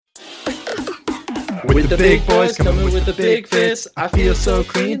With the big boys coming with the big fists, I feel so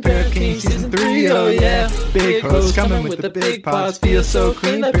clean. Pair of Kings season 3, oh yeah. Big hoes coming with the big pots, feel so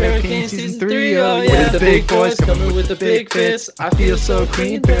clean. Like Pair of Kings season 3, oh yeah. With the big boys coming with the big fists, I feel so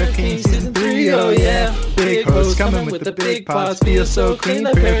clean. Pair of Kings season 3, oh yeah. Big hoes coming with the big pots, feel so clean.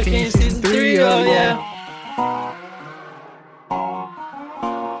 Like Pair of Kings season 3, oh yeah.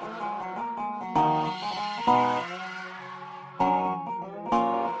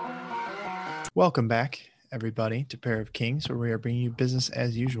 Welcome back, everybody, to Pair of Kings, where we are bringing you business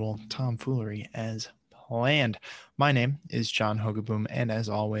as usual, tomfoolery as planned. My name is John Hogaboom, and as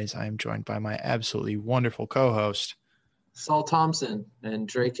always, I am joined by my absolutely wonderful co-host, Saul Thompson, and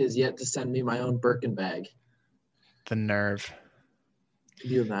Drake has yet to send me my own Birkin bag. The Nerve. Can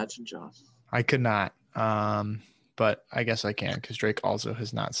you imagine, John? I could not, but I guess I can, because Drake also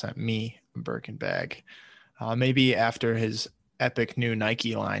has not sent me a Birkin bag. Maybe after his epic new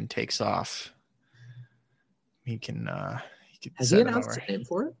Nike line takes off, he can Has he announced a name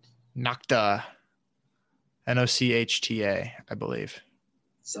for it? Nocta. Nocta, I believe.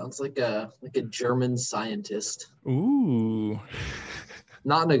 Sounds like a German scientist. Ooh.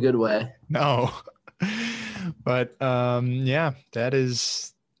 Not in a good way. No. But yeah, that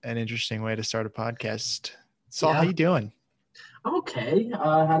is an interesting way to start a podcast. Saul, how you doing? I'm okay.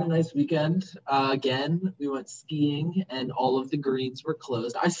 Had a nice weekend. Again, we went skiing and all of the greens were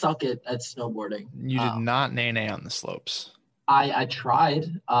closed. I suck at snowboarding. You did not nay on the slopes. I tried.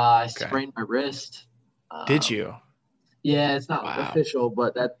 I sprained my wrist. Did you? Yeah, it's not official,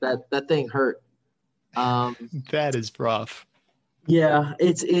 but that thing hurt. That is rough. Yeah,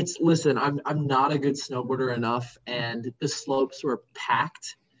 it's listen, I'm not a good snowboarder enough, and the slopes were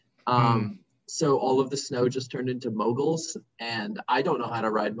packed. So all of the snow just turned into moguls, and I don't know how to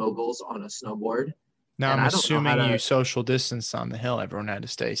ride moguls on a snowboard. Now, I'm assuming you social distance on the hill. Everyone had to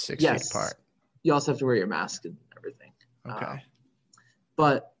stay 6 feet apart. You also have to wear your mask and everything. Okay.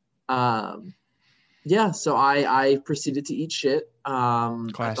 Yeah, so I proceeded to eat shit.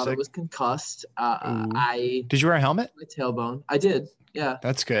 Classic. I thought I was concussed. Did you wear a helmet? My tailbone. I did. Yeah.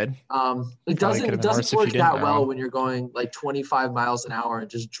 That's good. It doesn't work that well when you're going like 25 miles an hour and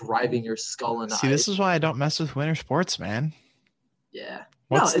just driving your skull in the ice. This is why I don't mess with winter sports, man. Yeah.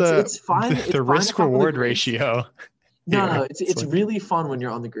 It's fine. The risk reward ratio? No, it's really fun when you're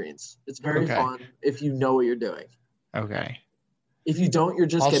on the greens. It's very fun if you know what you're doing. Okay. If you don't, you're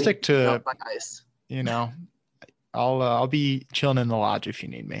just getting stick to by ice. I'll be chilling in the lodge if you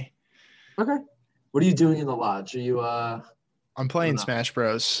need me. Okay. What are you doing in the lodge? Are you I'm playing Smash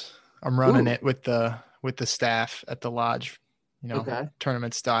Bros. I'm running it with the staff at the lodge,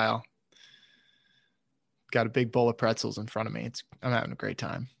 tournament style. Got a big bowl of pretzels in front of me. I'm having a great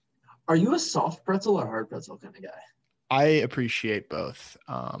time. Are you a soft pretzel or hard pretzel kind of guy? I appreciate both.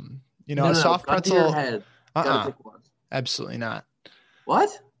 A soft pretzel. To your head. Gotta pick one. Absolutely not. What?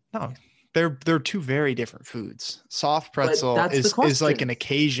 No. They're two very different foods. Soft pretzel is like an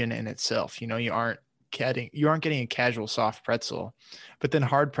occasion in itself. You aren't getting a casual soft pretzel, but then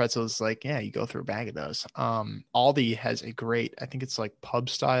hard pretzel is like, you go through a bag of those. Aldi has a great, I think it's like pub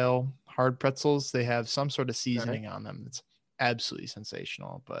style hard pretzels. They have some sort of seasoning on them. It's absolutely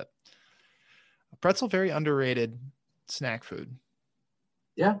sensational, but a pretzel, very underrated snack food.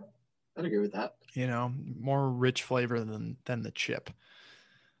 Yeah, I'd agree with that. More rich flavor than the chip.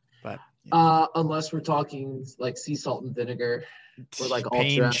 But unless we're talking like sea salt and vinegar or like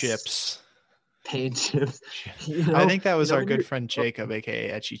pain chips. Pain chips. I think that was our good friend Jacob,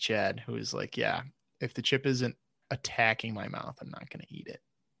 aka Etchy Chad, who was like, if the chip isn't attacking my mouth, I'm not going to eat it.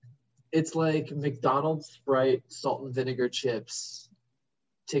 It's like McDonald's Sprite, salt and vinegar chips.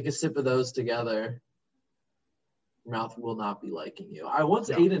 Take a sip of those together. Your mouth will not be liking you. I once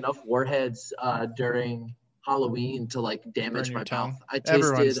ate enough Warheads during Halloween to like damage my mouth.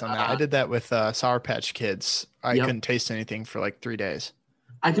 Everyone's done that. I did that with Sour Patch Kids. I couldn't taste anything for like 3 days.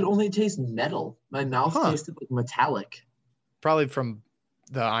 I could only taste metal. My mouth tasted like metallic. Probably from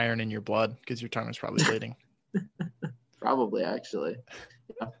the iron in your blood, because your tongue was probably bleeding. Probably, actually.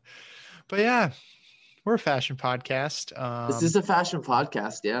 Yeah. But we're a fashion podcast. This is a fashion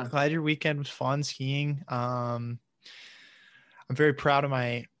podcast, yeah. Glad your weekend was fun skiing. I'm very proud of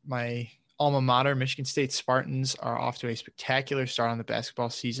my alma mater. Michigan State Spartans are off to a spectacular start on the basketball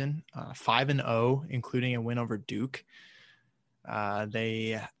season, 5-0, including a win over Duke.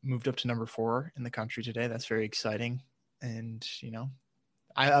 They moved up to number 4 in the country today. That's very exciting. And,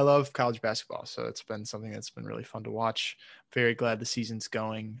 I love college basketball, so it's been something that's been really fun to watch. Very glad the season's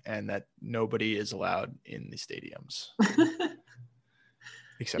going and that nobody is allowed in the stadiums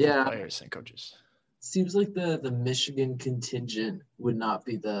except for players and coaches. Seems like the Michigan contingent would not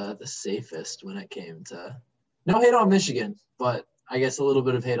be the safest when it came to no hate on Michigan, but I guess a little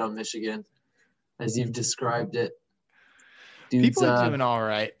bit of hate on Michigan as you've described it. Dude's, People are doing all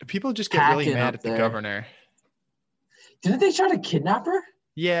right. People just get really packing mad up at the there. governor. Didn't they try to kidnap her?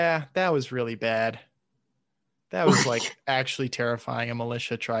 Yeah, that was really bad. That was like actually terrifying. A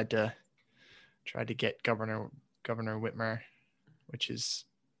militia tried to get Governor Whitmer, which is,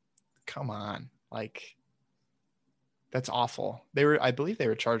 come on, like, that's awful. I believe they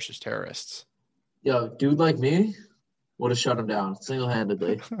were charged as terrorists. Yo, dude like me would have shut him down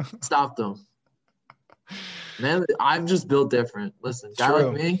single-handedly. Stopped them. Man, I'm just built different. Listen, guy True.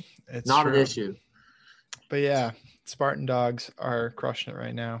 like me, It's not true. an issue. But yeah, Spartan Dogs are crushing it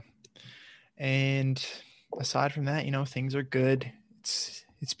right now. And aside from that, things are good.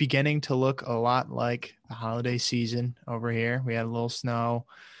 It's beginning to look a lot like the holiday season over here. We had a little snow.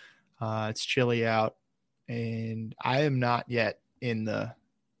 It's chilly out, and I am not yet in the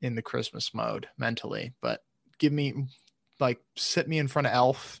Christmas mode mentally, but sit me in front of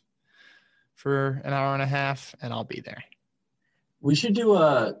Elf for an hour and a half and I'll be there. We should do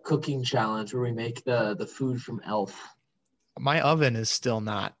a cooking challenge where we make the food from Elf. My oven is still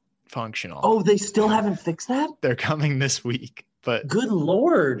not functional. Oh, they still haven't fixed that? They're coming this week, but Good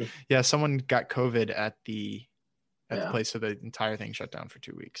Lord. yeah, someone got COVID at the Yeah. place, so the entire thing shut down for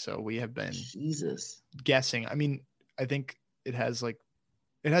 2 weeks. So we have been Jesus. guessing. I mean, I think it has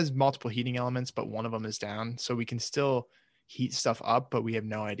multiple heating elements, but one of them is down, so we can still heat stuff up, but we have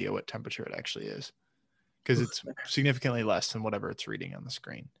no idea what temperature it actually is because it's significantly less than whatever it's reading on the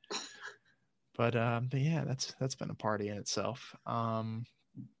screen. But yeah, that's been a party in itself.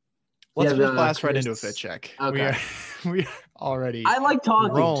 Let's just blast right into a fit check. Okay. We are already I like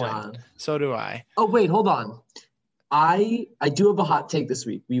talking, rolling. John. So do I. Oh, wait, hold on. I do have a hot take this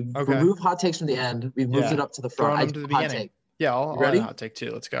week. We've Okay. removed hot takes from the end. We've moved Yeah. it up to the front. Throwing I them do to the hot beginning. take. Yeah, I'll ready? have a hot take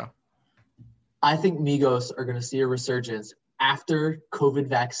too. Let's go. I think Migos are going to see a resurgence after COVID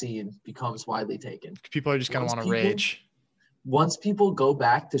vaccine becomes widely taken. People are just going to Once want to people- rage. Once people go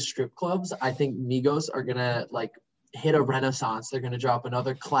back to strip clubs, I think Migos are going to hit a renaissance. They're going to drop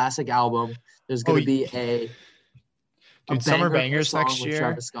another classic album. There's going to be a Summer banger Bangers song next with year.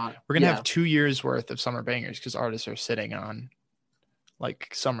 Travis Scott. We're going to have 2 years worth of Summer Bangers because artists are sitting on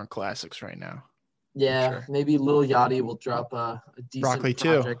summer classics right now. Yeah, Sure. Maybe Lil Yachty will drop a decent Broccoli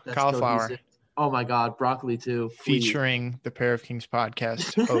 2, project that's Cauliflower. cohesive. Oh my God, Broccoli 2. please. Featuring the Pair of Kings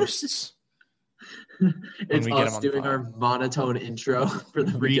podcast hosts. It's we get us him on the doing our monotone intro for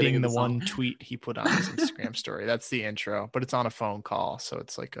the beginning reading of the the song. one tweet he put on his Instagram story. That's the intro, but it's on a phone call, so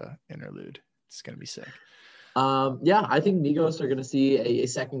it's like a interlude. It's going to be sick. Yeah, I think Migos are going to see a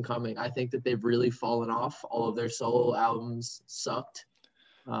second coming. I think that they've really fallen off. All of their solo albums sucked.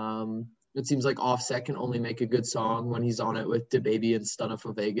 It seems like Offset can only make a good song when he's on it with DaBaby and Stunna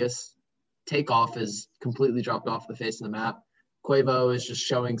for Vegas. Takeoff is completely dropped off the face of the map. Quavo is just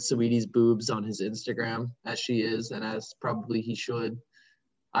showing Saweetie's boobs on his Instagram as she is and as probably he should.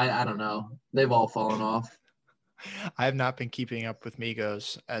 I don't know. They've all fallen off. I have not been keeping up with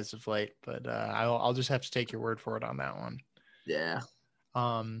Migos as of late, but I'll just have to take your word for it on that one. Yeah.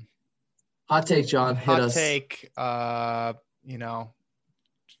 Hot Hot take, John. Hit us. take.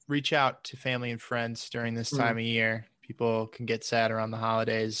 Reach out to family and friends during this time of year. People can get sad around the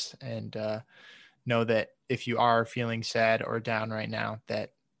holidays, and know that if you are feeling sad or down right now,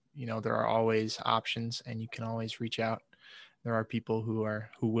 that there are always options, and you can always reach out. There are people who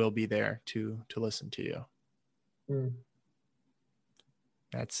will be there to listen to you.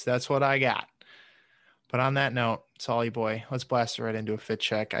 That's what I got. But on that note, Solly boy, let's blast it right into a fit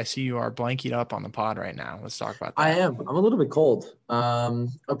check. I see you are blankied up on the pod right now. Let's talk about that. I am. I'm a little bit cold.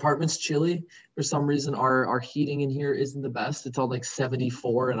 Apartment's chilly. For some reason, our heating in here isn't the best. It's on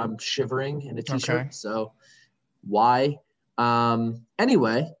 74, and I'm shivering in a t-shirt. Okay. So why?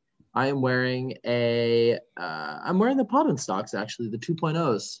 Anyway, I am wearing I'm wearing the Pod and Stocks, actually, the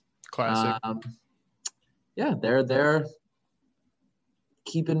 2.0s. Classic. Yeah, they're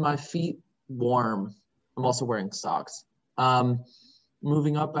keeping my feet warm. I'm also wearing socks.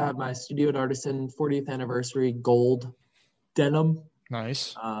 Moving up, I have my Studio Artisan 40th anniversary gold denim.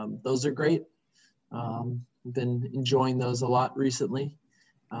 Nice. Those are great. Been enjoying those a lot recently.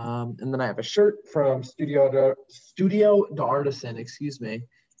 And then I have a shirt from Studio Artisan,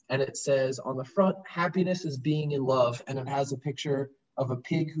 and it says on the front, "Happiness is being in love," and it has a picture of a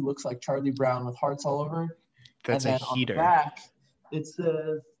pig who looks like Charlie Brown with hearts all over. That's a and then heater. On the back, it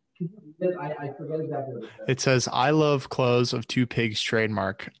says, I forget exactly what it says. It says, "I love clothes of Two Pigs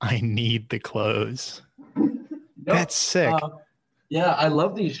trademark. I need the clothes." Nope. That's sick. Yeah, I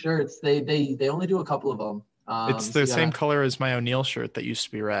love these shirts. They only do a couple of them. It's So the you same gotta, color as my O'Neal shirt that used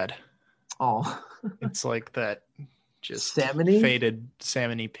to be red. oh, It's like that just salmon-y. faded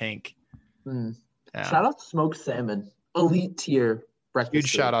salmony pink. Mm. Yeah. Shout out to smoked salmon, elite tier breakfast Huge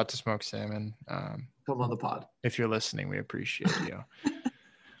shout food. out to Smoked Salmon. Come on the pod. If you're listening, we appreciate you.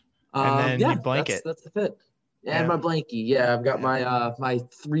 And then Yeah, you blanket. that's the fit. And Yeah. my blankie. Yeah, I've got Yeah. my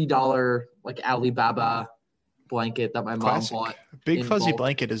 $3 like Alibaba blanket that my mom Classic. bought. Big in fuzzy bulk.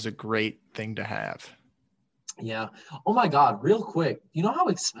 blanket is a great thing to have. Yeah. Oh my God, real quick. You know how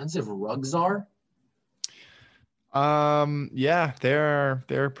expensive rugs are? Yeah,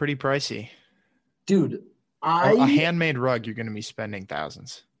 they're pretty pricey. Dude, A handmade rug, you're going to be spending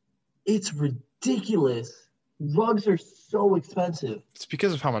thousands. it's ridiculous. Rugs are so expensive. It's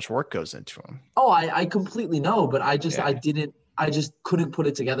because of how much work goes into them. Oh, I completely know, but I just Yeah. I just couldn't put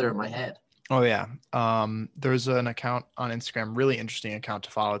it together in my head. Oh yeah. There's an account on Instagram, really interesting account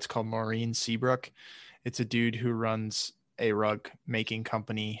to follow. It's called Maureen Seabrook. It's a dude who runs a rug making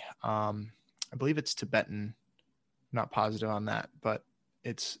company. I believe it's Tibetan. Not positive on that, but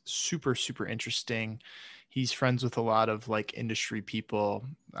it's super, super interesting. He's friends with a lot of like industry people.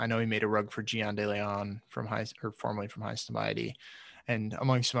 I know he made a rug for Gian De Leon formerly from High Society, and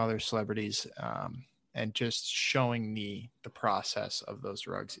among some other celebrities. And just showing the process of those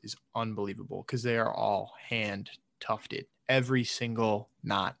rugs is unbelievable because they are all hand tufted. Every single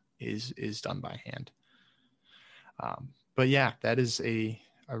knot is done by hand. But yeah, that is it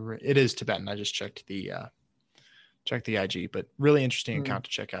is Tibetan. I just checked the IG, but really interesting account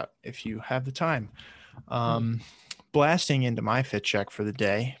to check out if you have the time. Blasting into my fit check for the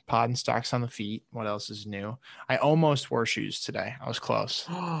day. Pod and stocks on the feet. What else is new? I almost wore shoes today. I was close.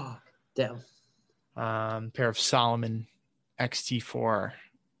 Damn. Pair of Solomon XT4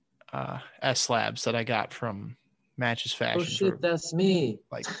 S Labs that I got from Matches Fashion. Oh shit, that's me.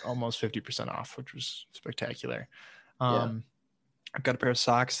 Like almost 50% off, which was spectacular. Yeah. I've got a pair of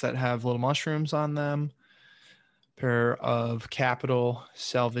socks that have little mushrooms on them. Pair of Capital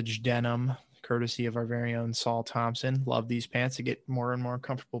Selvage denim, courtesy of our very own Saul Thompson. Love these pants. They get more and more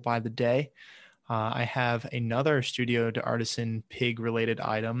comfortable by the day. I have another Studio to Artisan pig related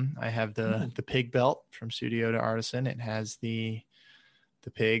item. I have the pig belt from Studio to Artisan. It has the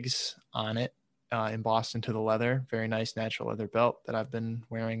pigs on it embossed into the leather. Very nice natural leather belt that I've been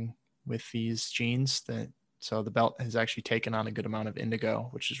wearing with these jeans. So the belt has actually taken on a good amount of indigo,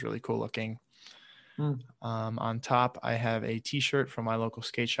 which is really cool looking. On top, I have a t-shirt from my local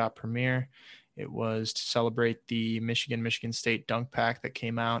skate shop, Premier. It was to celebrate the Michigan State Dunk Pack that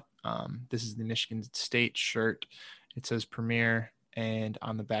came out. This is the Michigan State shirt. It says Premier, and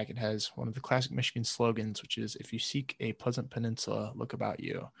on the back it has one of the classic Michigan slogans, which is, "If you seek a pleasant peninsula, look about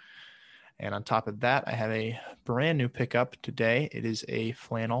you." And on top of that, I have a brand new pickup today. It is a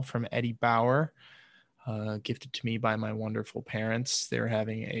flannel from Eddie Bauer, gifted to me by my wonderful parents. They were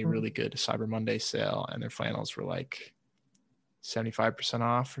having a really good Cyber Monday sale, and their flannels were like 75%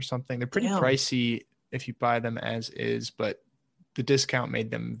 off or something. They're pretty pricey if you buy them as is, but the discount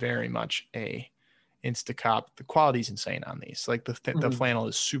made them very much a Instacop. The quality's insane on these. Like the flannel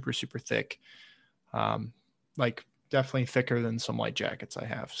is super, super thick. Like definitely thicker than some light jackets I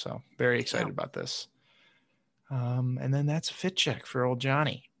have. So very excited about this. And then that's a fit check for old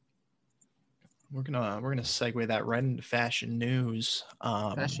Johnny. We're gonna segue that right into fashion news.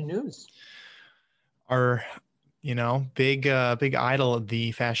 Fashion news. Our big idol of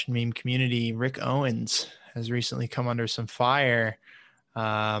the fashion meme community, Rick Owens, has recently come under some fire,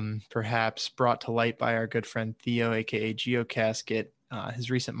 perhaps brought to light by our good friend Theo, aka Geocasket.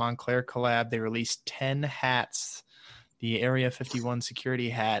 His recent Montclair collab, they released 10 hats. The Area 51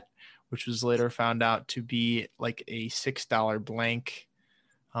 security hat, which was later found out to be like a $6 blank.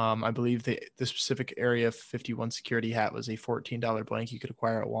 I believe the specific Area 51 security hat was a $14 blank you could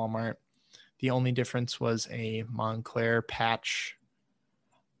acquire at Walmart. The only difference was a Montclair patch.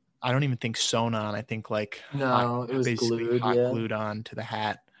 I don't even think sewn on. I think like it was basically glued, glued on to the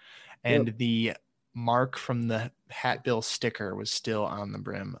hat. And the mark from the hat bill sticker was still on the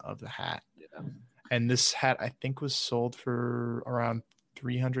brim of the hat. Yeah. And this hat, I think, was sold for around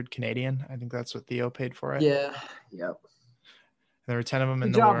 300 Canadian. I think that's what Theo paid for it. Yeah. Yep. There were 10 of them Good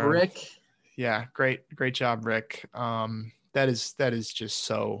in the job, world. Rick. Yeah, great job, Rick. That is just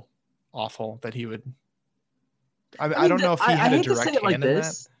so awful that he would. I don't know if he had a direct hand in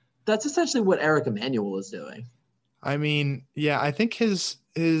that. That's essentially what Eric Emanuel is doing. I mean, yeah, I think his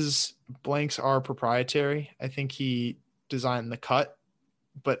blanks are proprietary. I think he designed the cut,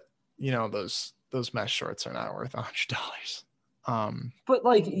 but those mesh shorts are not worth $100. But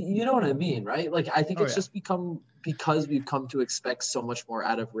like, you know what I mean, right? Like, I think Oh, it's yeah. just become because we've come to expect so much more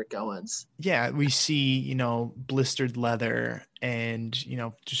out of Rick Owens. Yeah, we see, blistered leather and,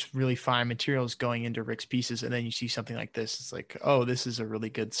 just really fine materials going into Rick's pieces. And then you see something like this. It's like, oh, this is a really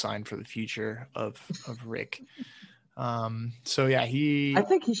good sign for the future of Rick. So yeah, I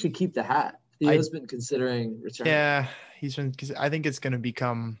think he should keep the hat. Theo's been considering returning. yeah, because I think it's going to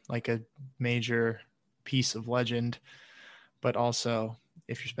become like a major piece of legend, but also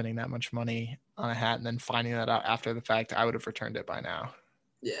if you're spending that much money on a hat and then finding that out after the fact, I would have returned it by now.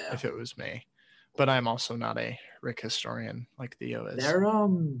 Yeah. If it was me. But I'm also not a Rick historian like Theo is.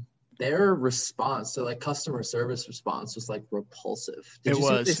 Their response, so like customer service response, was like repulsive. It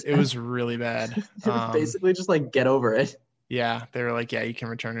was really bad. It was basically just like, get over it. Yeah, they were like, yeah, you can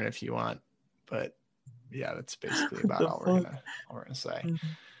return it if you want, but yeah, that's basically about all we're gonna say.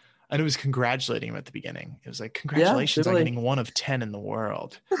 And it was congratulating him at the beginning. It was like, congratulations on getting 1 of 10 in the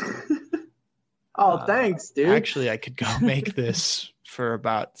world. Oh, thanks, dude. Actually, I could go make this for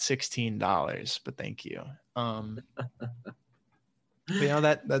about $16, but thank you. But,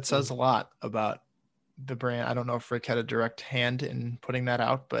 that says a lot about the brand. I don't know if Rick had a direct hand in putting that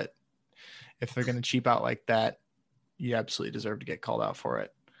out, but if they're going to cheap out like that, you absolutely deserve to get called out for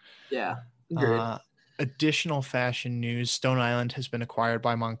it. Yeah. Agreed. Additional fashion news: Stone Island has been acquired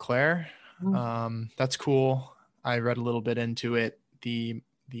by Moncler. That's cool. I read a little bit into it. The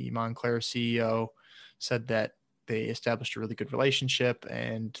Moncler CEO said that they established a really good relationship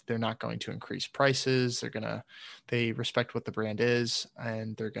and they're not going to increase prices. They respect what the brand is,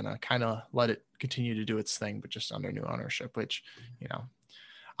 and they're going to kind of let it continue to do its thing, but just under new ownership, which,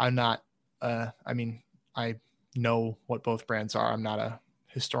 I'm not, I know what both brands are. I'm not a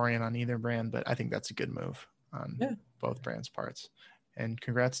historian on either brand, but I think that's a good move on both brands' parts. And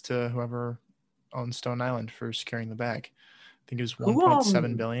congrats to whoever owns Stone Island for securing the bag. I think it was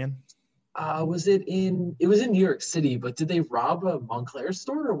 1.7 billion. It was in New York City, but did they rob a Moncler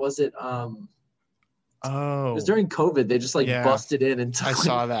store, or was it it was during COVID? They just busted in and took, I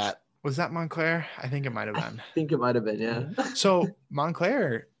saw that. Was that Moncler? I think it might have been. I think it might have been, yeah. So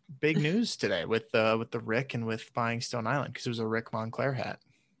Moncler, big news today with the Rick and with buying Stone Island, because it was a Rick Moncler hat.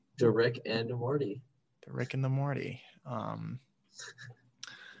 The Rick and Morty. The Rick and the Morty.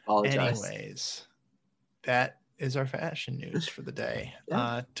 Apologize. Anyways, that is our fashion news for the day.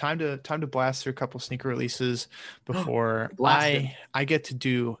 Time to blast through a couple sneaker releases before I get to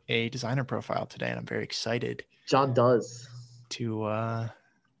do a designer profile today, and I'm very excited. John does.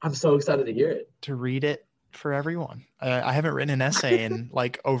 I'm so excited to hear it. To read it for everyone. I haven't written an essay in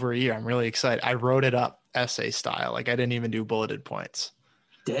like over a year. I'm really excited. I wrote it up essay style. Like, I didn't even do bulleted points.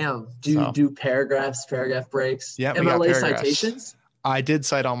 Damn. Do you do paragraph breaks? Yeah. MLA citations? I did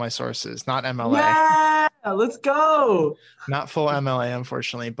cite all my sources, not MLA. Yeah, let's go. Not full MLA,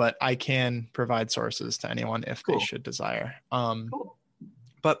 unfortunately, but I can provide sources to anyone if they should desire. Cool.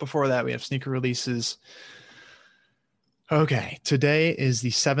 But before that, we have sneaker releases. Okay, today is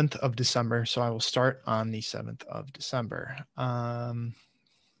the 7th of December, so I will start on the 7th of December,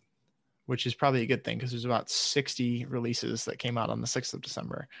 which is probably a good thing because there's about 60 releases that came out on the 6th of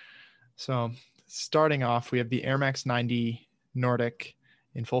December. So starting off, we have the Air Max 90 Nordic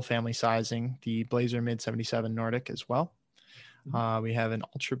in full family sizing, the Blazer Mid 77 Nordic as well. We have an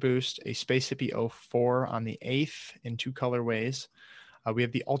Ultra Boost, a Space Hippie 04 on the 8th in 2 colorways. We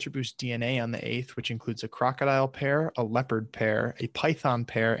have the Ultra Boost DNA on the 8th, which includes a crocodile pair, a leopard pair, a python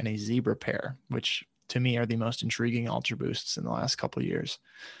pair, and a zebra pair, which to me are the most intriguing Ultra Boosts in the last couple of years.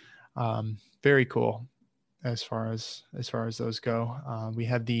 Very cool as far as those go. We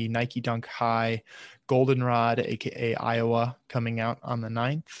have the Nike Dunk High Goldenrod, aka Iowa, coming out on the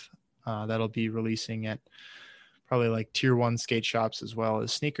 9th. That'll be releasing at probably like tier 1 skate shops as well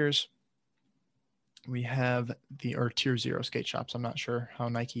as sneakers. We have tier 0 skate shops. I'm not sure how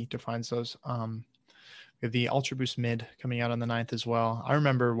Nike defines those. We have the Ultra Boost Mid coming out on the 9th as well. I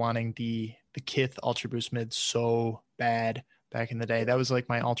remember wanting the Kith Ultra Boost Mid so bad back in the day. That was like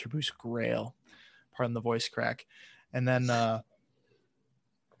my Ultra Boost grail, pardon the voice crack. And then I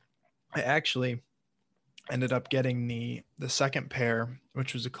actually ended up getting the second pair,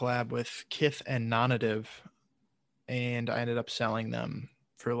 which was a collab with Kith and Nonative, and I ended up selling them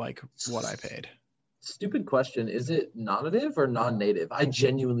for like what I paid. Stupid question. Is it nonative or non-native? I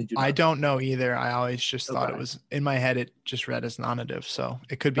genuinely do not. I don't know either. I always just thought it was, in my head, it just read as nonative. So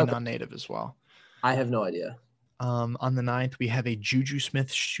it could be non-native as well. I have no idea. On the 9th, we have a Juju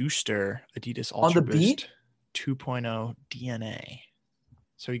Smith-Schuster Adidas Ultra Boost 2.0 DNA.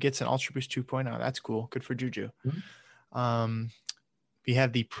 So he gets an Ultra Boost 2.0. That's cool. Good for Juju. Mm-hmm. We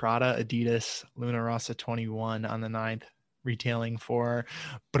have the Prada Adidas Luna Rossa 21 on the 9th. retailing for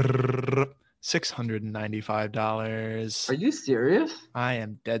 $695. Are you serious? I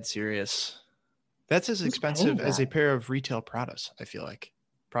am dead serious. That's as Who's expensive paying as a that? pair of retail Pradas, I feel like.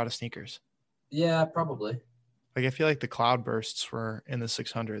 Prada sneakers. Yeah, probably. Like, I feel like the Cloudbursts were in the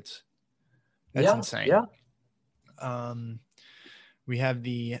 600s. That's insane. Yeah. We have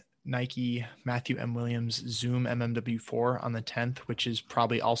the Nike Matthew M. Williams Zoom MMW4 on the 10th, which is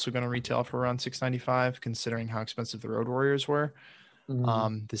probably also going to retail for around $695, considering how expensive the Road Warriors were.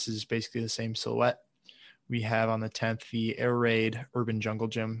 This is basically the same silhouette. We have on the 10th the Air Raid Urban Jungle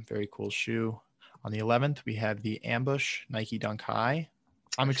Gym, very cool shoe. On the 11th, we have the Ambush Nike Dunk High.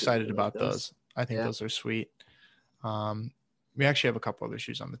 I'm excited about those. I think those are sweet. We actually have a couple other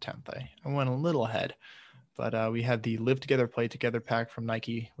shoes on the 10th. I went a little ahead, but we have the Live Together, Play Together pack from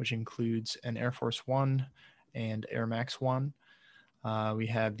Nike, which includes an Air Force One and Air Max One. We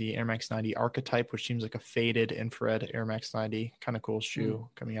have the Air Max 90 Archetype, which seems like a faded infrared Air Max 90. Kind of cool shoe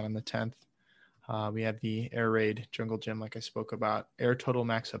coming out on the 10th. We have the Air Raid Jungle Gym, like I spoke about. Air Total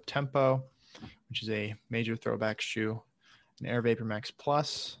Max Up Tempo, which is a major throwback shoe. An Air Vapor Max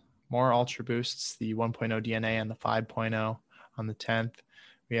Plus. More Ultra Boosts, the 1.0 DNA and the 5.0 on the 10th.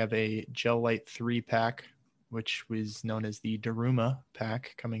 We have a Gel Light 3 pack, which was known as the Daruma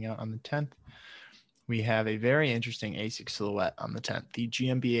pack, coming out on the 10th. We have a very interesting ASICS silhouette on the 10th, the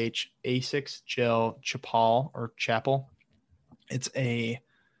GmbH ASICS Gel Chapel. It's a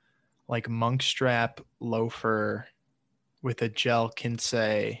like monk strap loafer with a gel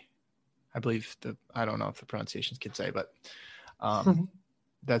kinsei. I believe I don't know if the pronunciation is kinsei, but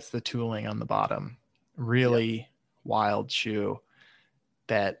that's the tooling on the bottom. Really wild shoe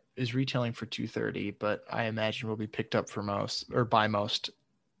that is retailing for $230, but I imagine will be picked up for most for about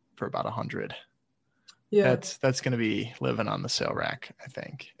 $100. Yeah, that's going to be living on the sale rack. I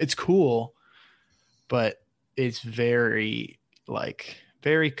think it's cool, but it's very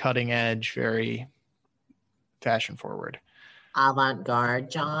cutting edge, very fashion forward. Avant-garde,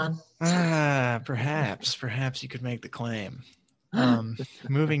 John. Perhaps you could make the claim.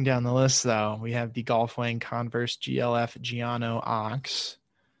 Moving down the list, though, we have the Golfwing Converse GLF Giano Ox.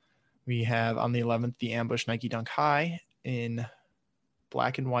 We have on the 11th the Ambush Nike Dunk High in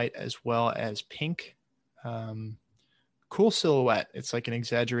black and white as well as pink. Cool silhouette. It's like an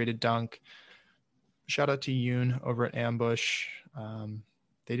exaggerated dunk. Shout out to Yoon over at Ambush.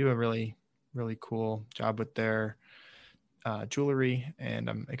 They do a really, really cool job with their jewelry, and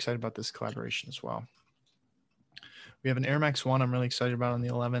I'm excited about this collaboration as well. We have an Air Max 1 I'm really excited about on the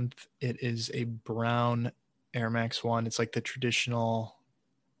 11th. It is a brown Air Max 1. It's like the traditional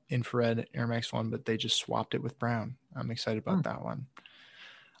infrared Air Max 1, but they just swapped it with brown. I'm excited about that one.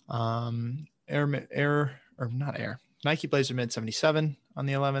 Nike Blazer Mid 77 on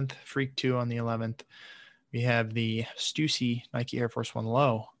the 11th. Freak 2 on the 11th. We have the Stussy Nike Air Force One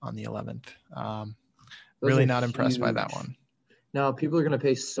Low on the 11th. Really not impressed by that one. No, people are going to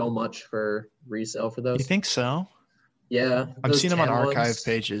pay so much for resale for those. You think so? Yeah. I've seen them on archive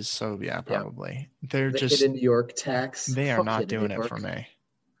pages, so yeah, probably. They're just hidden New York tax. They are not doing it for me.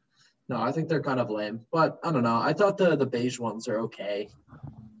 No, I think they're kind of lame, but I don't know. I thought the beige ones are okay.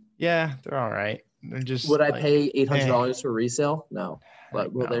 Yeah, they're all right. They're just. Would I pay $800 for resale? No.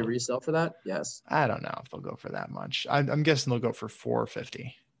 But will they resell for that? Yes. I don't know if they'll go for that much. I'm guessing they'll go for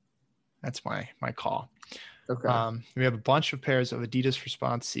 $450. That's my call. Okay. We have a bunch of pairs of Adidas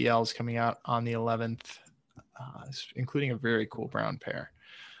Response CLs coming out on the 11th, including a very cool brown pair.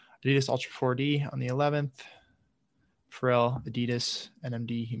 Adidas Ultra 4D on the 11th. Pharrell, Adidas,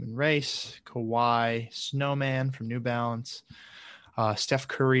 NMD Human Race, Kawhi, Snowman from New Balance. Steph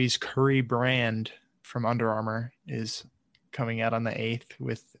Curry's Curry brand from Under Armour is coming out on the 8th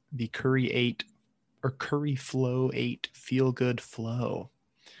with the Curry 8 or Curry Flow 8 Feel Good Flow.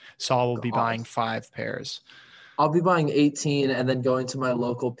 Saul will be buying 5 pairs. I'll be buying 18 and then going to my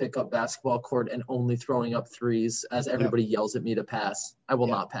local pickup basketball court and only throwing up threes as everybody yells at me to pass. I will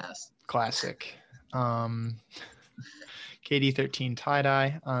not pass. Classic. KD 13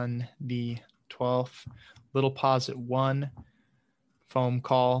 tie-dye on the 12th. Little Pause at 1. Foam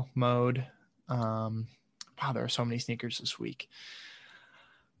call mode. Wow, there are so many sneakers this week.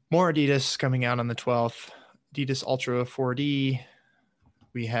 More Adidas coming out on the 12th. Adidas Ultra 4D.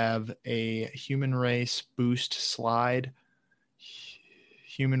 We have a Human Race Boost Slide.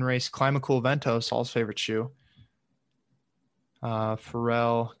 Human Race Climacool Vento, Saul's favorite shoe.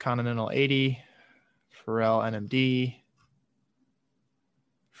 Pharrell Continental 80. Pharrell NMD.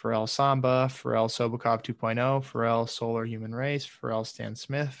 Pharrell Samba. Pharrell Sobukov 2.0. Pharrell Solar Human Race. Pharrell Stan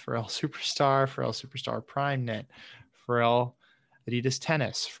Smith. Pharrell Superstar. Pharrell Superstar Prime Knit. Pharrell Adidas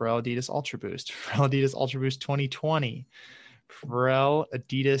Tennis, Pharrell Adidas Ultra Boost, Pharrell Adidas Ultra Boost 2020, Pharrell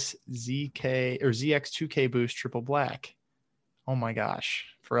Adidas ZK or ZX2K Boost Triple Black. Oh my gosh,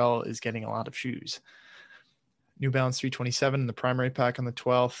 Pharrell is getting a lot of shoes. New Balance 327 in the primary pack on the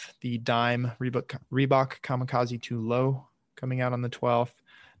 12th. The Dime Reebok Kamikaze 2 Low coming out on the 12th.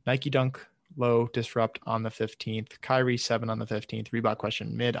 Nike Dunk Low Disrupt on the 15th. Kyrie 7 on the 15th. Reebok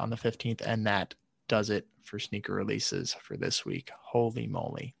Question Mid on the 15th. And that does it for sneaker releases for this week. Holy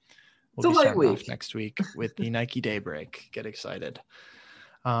moly. We'll be starting off next week with the Nike Daybreak. Get excited.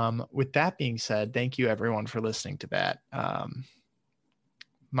 With that being said, thank you everyone for listening to that.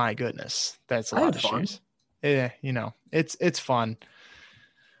 My goodness, that's a lot of shoes. Yeah, it's fun.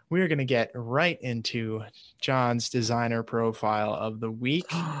 We are going to get right into John's designer profile of the week.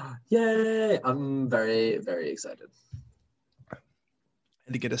 Yay! I'm very, very excited. I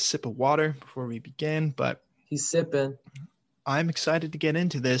had to get a sip of water before we begin, but he's sipping. I'm excited to get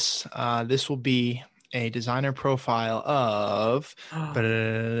into this. This will be a designer profile of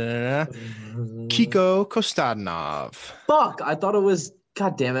Kiko Kostadinov. Fuck! I thought it was.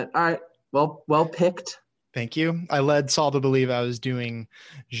 God damn it! All right. Well picked. Thank you. I led Saul to believe I was doing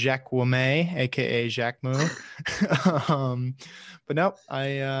Jacques Wame, aka Jacques Mu. But no,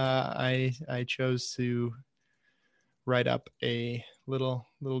 I chose to write up a little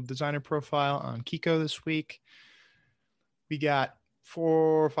designer profile on Kiko this week. We got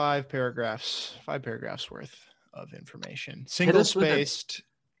 5 paragraphs worth of information, single spaced,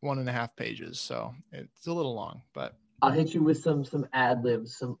 1.5 pages. So it's a little long, but I'll hit you with some ad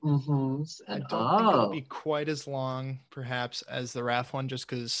libs, some mm-hms. I don't think it'll be quite as long, perhaps, as the RAF one, just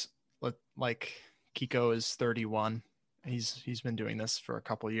because, like, Kiko is 31. He's been doing this for a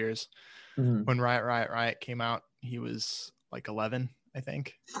couple of years. Mm-hmm. When Riot came out, he was like 11, I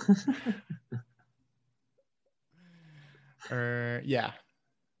think. Yeah,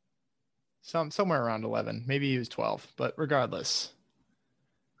 somewhere around 11. Maybe he was 12, but regardless,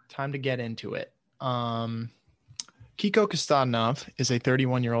 time to get into it. Kiko Kostadinov is a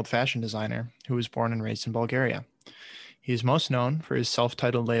 31-year-old fashion designer who was born and raised in Bulgaria. He is most known for his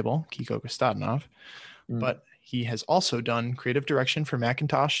self-titled label, Kiko Kostadinov, but he has also done creative direction for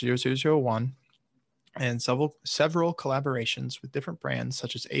Macintosh 0001 and several collaborations with different brands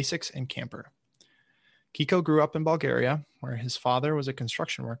such as Asics and Camper. Kiko grew up in Bulgaria, where his father was a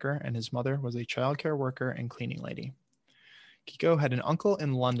construction worker and his mother was a childcare worker and cleaning lady. Kiko had an uncle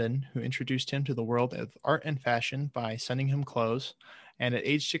in London who introduced him to the world of art and fashion by sending him clothes, and at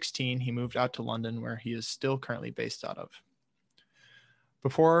age 16, he moved out to London, where he is still currently based out of.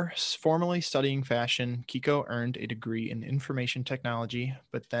 Before formally studying fashion, Kiko earned a degree in information technology,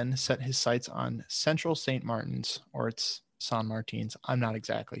 but then set his sights on Central St. Martin's, or it's San Martins. I'm not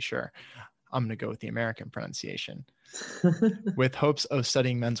exactly sure. I'm going to go with the American pronunciation, with hopes of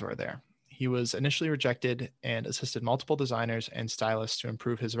studying menswear there. He was initially rejected and assisted multiple designers and stylists to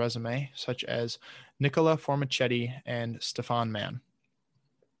improve his resume, such as Nicola Formichetti and Stefan Mann.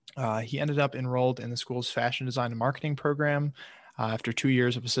 He ended up enrolled in the school's fashion design and marketing program after 2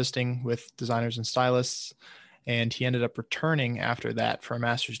 years of assisting with designers and stylists, and he ended up returning after that for a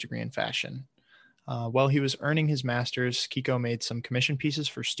master's degree in fashion. While he was earning his master's, Kiko made some commission pieces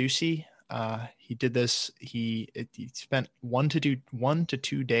for Stussy. He did this. He spent 1 to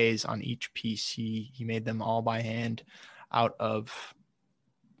 2 days on each piece. He made them all by hand out of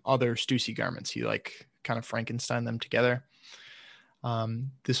other Stussy garments. He kind of Frankenstein them together.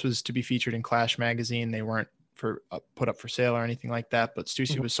 This was to be featured in Clash magazine. They weren't put up for sale or anything like that, but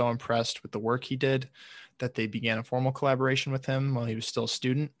Stussy was so impressed with the work he did that they began a formal collaboration with him while he was still a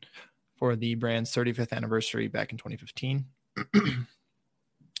student for the brand's 35th anniversary back in 2015.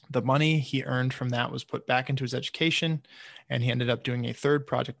 The money he earned from that was put back into his education, and he ended up doing a third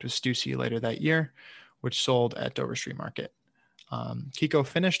project with Stussy later that year, which sold at Dover Street Market. Kiko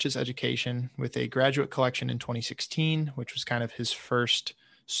finished his education with a graduate collection in 2016, which was kind of his first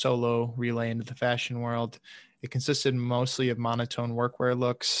solo relay into the fashion world. It consisted mostly of monotone workwear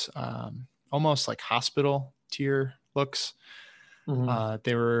looks, almost like hospital tier looks. Mm-hmm.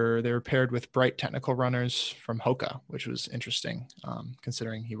 They were paired with bright technical runners from Hoka, which was interesting,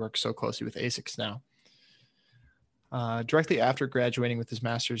 considering he works so closely with Asics now. Directly after graduating with his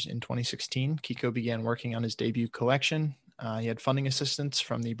master's in 2016, Kiko began working on his debut collection. He had funding assistance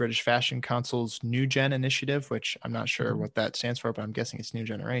from the British Fashion Council's New Gen initiative, which I'm not sure what that stands for, but I'm guessing it's New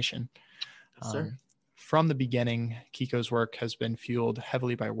Generation. Yes, from the beginning, Kiko's work has been fueled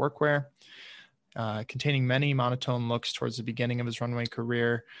heavily by workwear, containing many monotone looks towards the beginning of his runway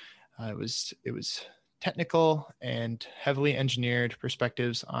career. It was technical and heavily engineered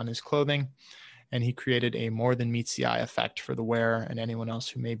perspectives on his clothing, and he created a more than meets the eye effect for the wearer and anyone else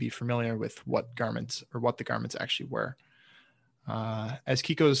who may be familiar with what the garments actually were. As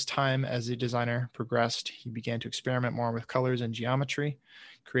Kiko's time as a designer progressed, he began to experiment more with colors and geometry,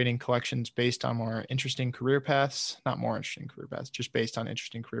 creating collections based on just based on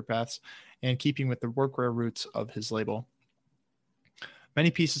interesting career paths, and keeping with the workwear roots of his label.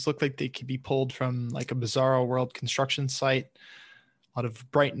 Many pieces look like they could be pulled from like a Bizarro World construction site. A lot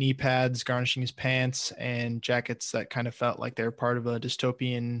of bright knee pads garnishing his pants and jackets that kind of felt like they were part of a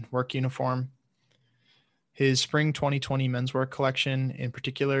dystopian work uniform. His spring 2020 menswear collection in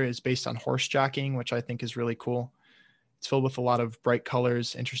particular is based on horse jockeying, which I think is really cool. It's filled with a lot of bright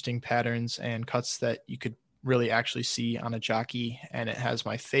colors, interesting patterns, and cuts that you could really actually see on a jockey. And it has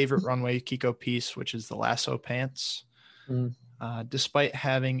my favorite runway Kiko piece, which is the lasso pants. Despite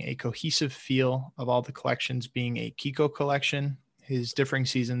having a cohesive feel of all the collections being a Kiko collection, his differing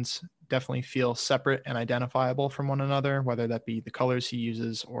seasons definitely feel separate and identifiable from one another, whether that be the colors he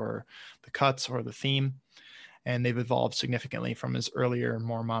uses or the cuts or the theme. And they've evolved significantly from his earlier,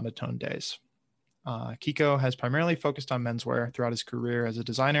 more monotone days. Kiko has primarily focused on menswear throughout his career as a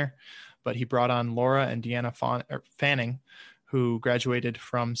designer, but he brought on Laura and Deanna Fanning, who graduated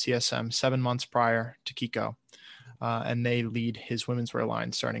from CSM 7 months prior to Kiko. And they lead his women's wear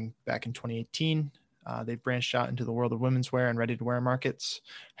line starting back in 2018. They've branched out into the world of women's wear and ready-to-wear markets,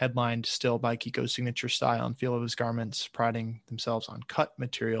 headlined still by Kiko's signature style and feel of his garments, priding themselves on cut,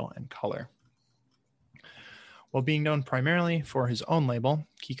 material, and color. While being known primarily for his own label,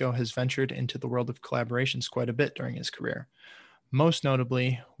 Kiko has ventured into the world of collaborations quite a bit during his career, most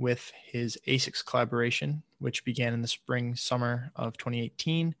notably with his ASICS collaboration, which began in the spring-summer of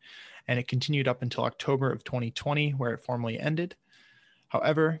 2018, and it continued up until October of 2020, where it formally ended.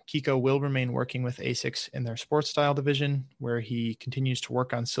 However, Kiko will remain working with ASICS in their sports style division, where he continues to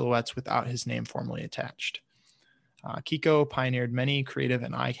work on silhouettes without his name formally attached. Kiko pioneered many creative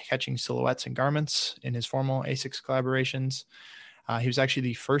and eye-catching silhouettes and garments in his formal ASICS collaborations. He was actually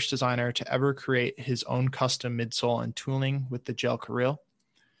the first designer to ever create his own custom midsole and tooling with the gel Caril.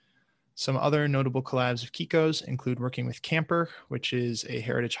 Some other notable collabs of Kiko's include working with Camper, which is a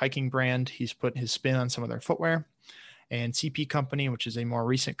heritage hiking brand. He's put his spin on some of their footwear. And CP Company, which is a more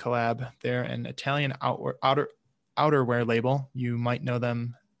recent collab. They're an Italian outerwear label. You might know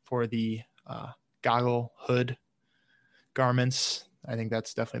them for the goggle hood garments. I think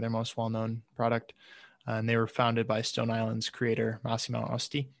that's definitely their most well-known product. And they were founded by Stone Island's creator, Massimo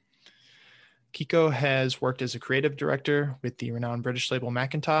Osti. Kiko has worked as a creative director with the renowned British label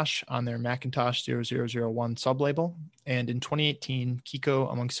Macintosh on their Macintosh 0001 sublabel. And in 2018,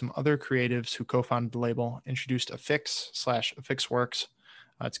 Kiko, among some other creatives who co-founded the label, introduced Affix/Affixworks.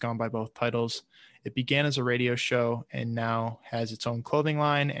 It's gone by both titles. It began as a radio show and now has its own clothing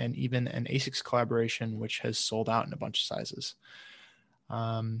line and even an ASICS collaboration, which has sold out in a bunch of sizes.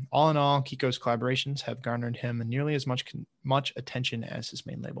 All in all, Kiko's collaborations have garnered him nearly as much attention as his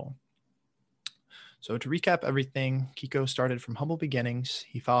main label. So to recap everything, Kiko started from humble beginnings.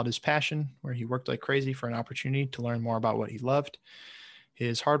 He followed his passion, where he worked like crazy for an opportunity to learn more about what he loved.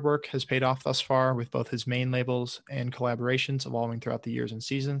 His hard work has paid off thus far with both his main labels and collaborations evolving throughout the years and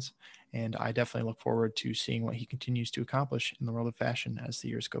seasons. And I definitely look forward to seeing what he continues to accomplish in the world of fashion as the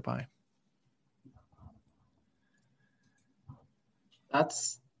years go by.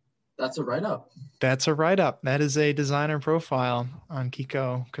 That's a write-up. That's a write-up. That is a designer profile on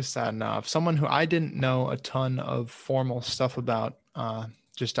Kiko Kostadinov, someone who I didn't know a ton of formal stuff about,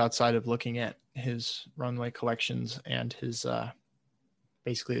 just outside of looking at his runway collections and his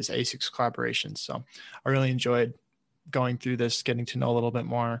basically his ASICS collaborations. So I really enjoyed going through this, getting to know a little bit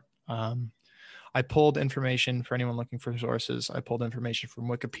more. I pulled information for anyone looking for sources. I pulled information from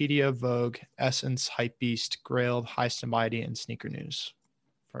Wikipedia, Vogue, Essence, Hypebeast, Grailed, Highsnobiety, and Sneaker News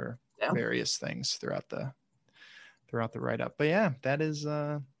for various things throughout the write-up. But yeah, that is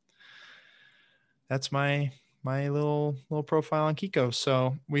that's my little profile on Kiko.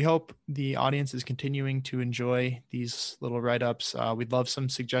 So we hope the audience is continuing to enjoy these little write-ups. We'd love some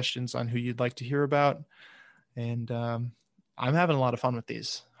suggestions on who you'd like to hear about. And I'm having a lot of fun with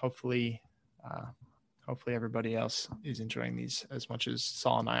these. Hopefully everybody else is enjoying these as much as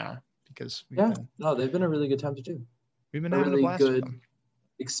Saul and I are, because they've been a really good time to do. We've been having a blast with them.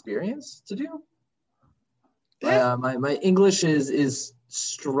 Experience to do. My English is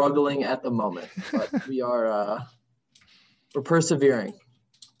struggling at the moment, but we're persevering.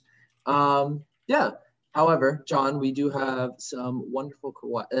 However, John, we do have some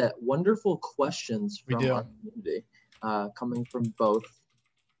wonderful questions from our community, coming from both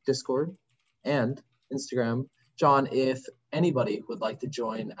Discord and Instagram. John, if anybody would like to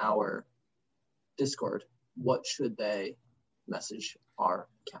join our Discord, what should they message our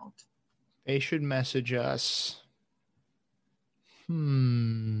account? They should message us.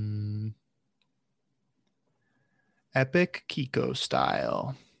 Epic Kiko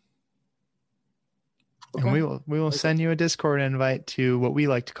style. Okay. And we will send you a Discord invite to what we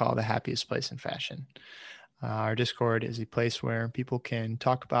like to call the happiest place in fashion. Our Discord is a place where people can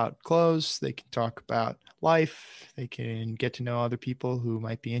talk about clothes. They can talk about life. They can get to know other people who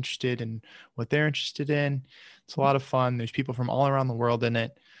might be interested in what they're interested in. It's a lot of fun. There's people from all around the world in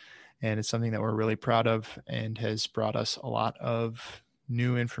it. And it's something that we're really proud of and has brought us a lot of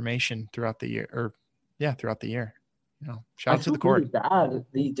new information throughout the year. You know, shout out to the Cord. Really bad.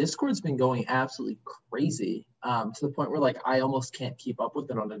 The Discord's been going absolutely crazy to the point where like I almost can't keep up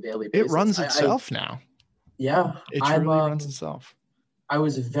with it on a daily basis. It runs itself now. Yeah, it truly runs itself. I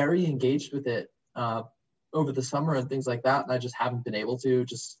was very engaged with it over the summer and things like that, and I just haven't been able to,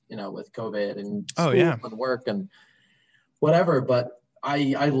 just with COVID and school and work and whatever. But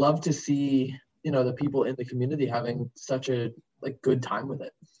I love to see the people in the community having such a good time with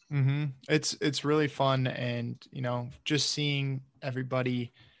it. Mm-hmm. It's really fun, and just seeing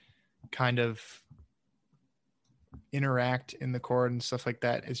everybody kind of interact in the Cord and stuff like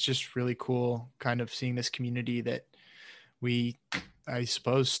that. It's just really cool kind of seeing this community that we, I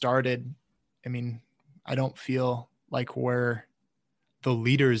suppose, started. I mean, I don't feel like we're the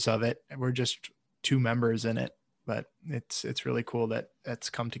leaders of it. We're just two members in it, but it's really cool that that's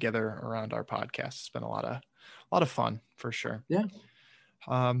come together around our podcast. It's been a lot of fun for sure. Yeah.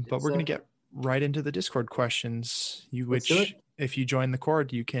 But we're going to get right into the Discord questions, which if you join the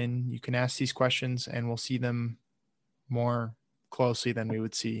Cord, you can ask these questions and we'll see them more closely than we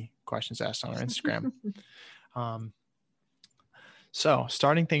would see questions asked on our Instagram. So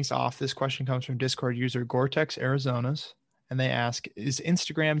starting things off, this question comes from Discord user Gore-Tex Arizonas, and they ask, is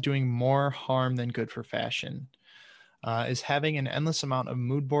Instagram doing more harm than good for fashion? Is having an endless amount of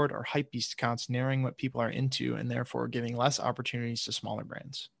mood board or hypebeast accounts narrowing what people are into and therefore giving less opportunities to smaller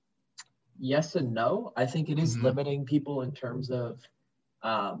brands? Yes and no. I think it is limiting people in terms of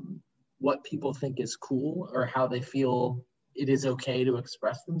what people think is cool or how they feel it is okay to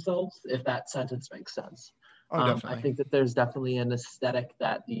express themselves, if that sentence makes sense. Oh, definitely. I think that there's definitely an aesthetic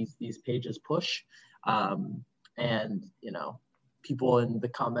that these pages push. And, people in the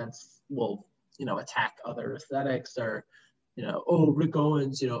comments will, attack other aesthetics or, oh, Rick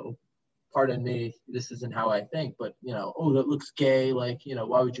Owens, pardon me, this isn't how I think, but, oh, that looks gay. Like,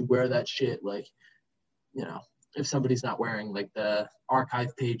 why would you wear that shit? Like, if somebody's not wearing like the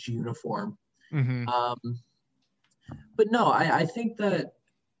archive page uniform. Mm-hmm. But no, I think that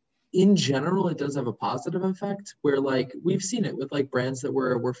in general, it does have a positive effect where like we've seen it with like brands that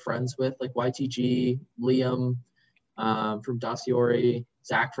we're friends with, like YTG, Liam from Daciori,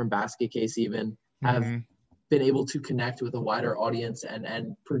 Zach from Basket Case even have been able to connect with a wider audience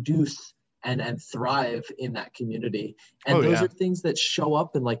and produce and thrive in that community. And those are things that show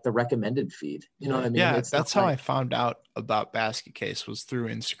up in like the recommended feed. You know what I mean? Yeah, that's how I found out about Basket Case was through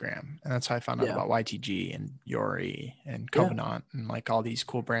Instagram. And that's how I found out about YTG and Yori and Covenant and like all these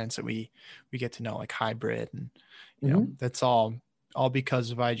cool brands that we get to know, like Hybrid. And, you know, that's all because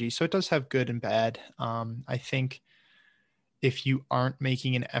of IG. So it does have good and bad. I think if you aren't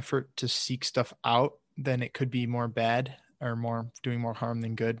making an effort to seek stuff out, then it could be more bad or doing more harm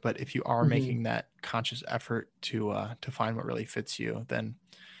than good. But if you are making that conscious effort to find what really fits you, then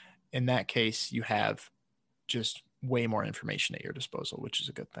in that case, you have just way more information at your disposal, which is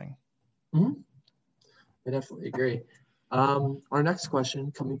a good thing. I definitely agree. Our next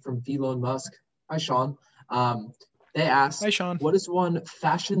question coming from Elon Musk. Hi, Sean. They asked, hi, Sean. What is one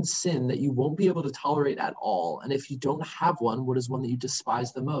fashion sin that you won't be able to tolerate at all? And if you don't have one, what is one that you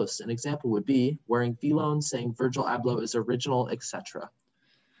despise the most? An example would be wearing V-Lone, saying Virgil Abloh is original, etc.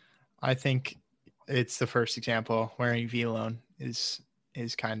 I think it's the first example. Wearing V-Lone is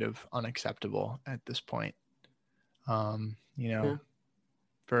kind of unacceptable at this point. For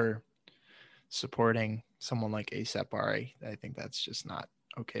supporting someone like A$AP Ari, I think that's just not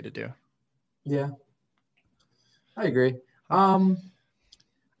okay to do. Yeah. I agree. I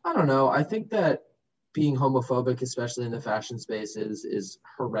don't know. I think that being homophobic, especially in the fashion space, is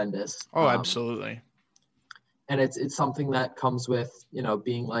horrendous. Oh, absolutely. And it's something that comes with,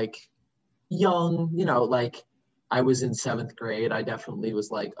 being like young, like I was in 7th grade. I definitely was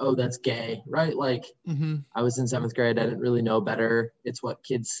like, oh, that's gay, right? Like I was in 7th grade. I didn't really know better. It's what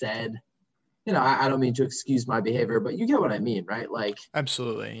kids said. I don't mean to excuse my behavior, but you get what I mean, right? Like,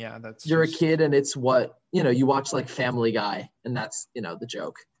 absolutely. Yeah. You're a kid and it's what, you watch like Family Guy and that's, the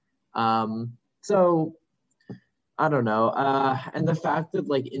joke. So I don't know. And the fact that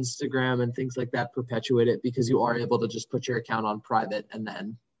like Instagram and things like that perpetuate it because you are able to just put your account on private and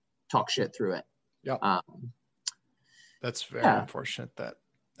then talk shit through it. Yep. That's very unfortunate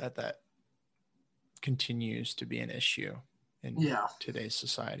that continues to be an issue in today's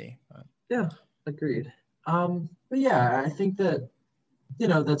society. But. Yeah, agreed. But yeah, I think that, you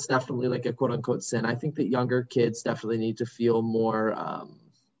know, that's definitely like a quote unquote sin. I think that younger kids definitely need to feel more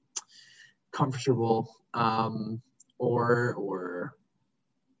comfortable or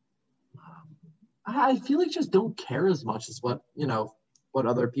I feel like just don't care as much as what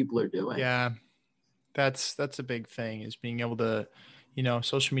other people are doing. Yeah, that's a big thing, is being able to, you know,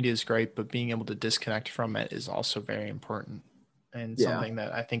 social media is great, but being able to disconnect from it is also very important, and something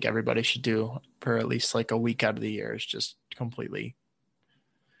that I think everybody should do for at least like a week out of the year is just completely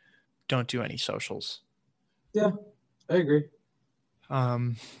don't do any socials. Yeah, I agree.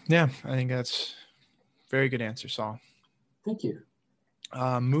 Yeah, I think that's a very good answer, Saul. Thank you.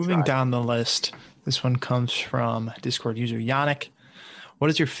 Moving down the list, this one comes from Discord user Yannick. What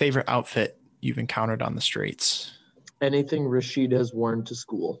is your favorite outfit you've encountered on the streets? Anything Rashid has worn to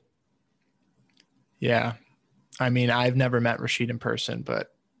school. Yeah. I mean, I've never met Rashid in person,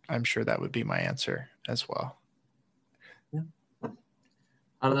 but I'm sure that would be my answer as well. Yeah.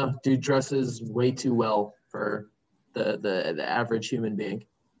 I don't know. Dude dresses way too well for the average human being.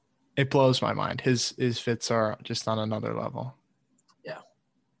 It blows my mind. His fits are just on another level. Yeah.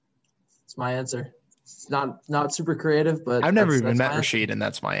 It's my answer. It's not super creative, but I've never even met Rashid, and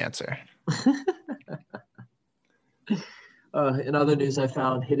that's my answer. In other news, I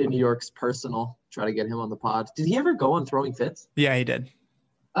found Hidden New York's personal. Try to get him on the pod. Did he ever go on Throwing Fits? Yeah, he did.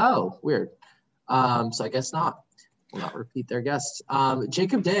 Oh, weird. So I guess not. We'll not repeat their guests.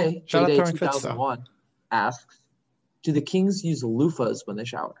 Jacob Day, Shout out J-Day 2001, asks, do the Kings use loofahs when they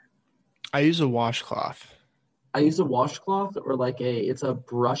shower? I use a washcloth. I use a washcloth, or it's a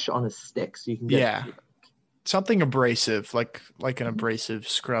brush on a stick, so you can get something abrasive, like an abrasive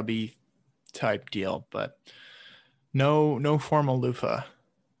scrubby type deal, but no formal loofah.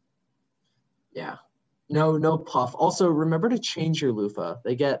 Yeah, no puff. Also, remember to change your loofah.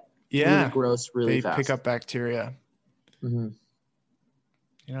 They get really gross really fast. They pick up bacteria. Mm-hmm.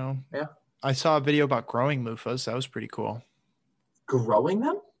 You know. Yeah. I saw a video about growing loofahs. That was pretty cool. Growing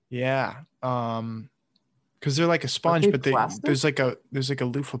them? Yeah. Because they're like a sponge, but there's like a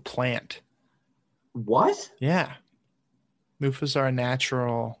loofah plant. What? Yeah. Loofahs are a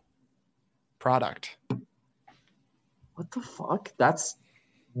natural product. What the fuck? That's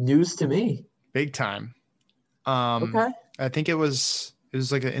news to me. Big time. Okay. I think it was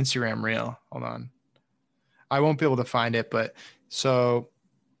like an Instagram reel. Hold on. I won't be able to find it, but so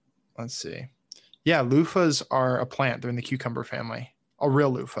let's see. Yeah, loofahs are a plant. They're in the cucumber family. A real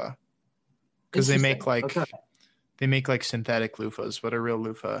loofah. Because they make like synthetic loofahs, but a real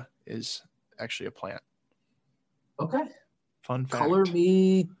loofah is actually a plant. Okay. Fun fact. Color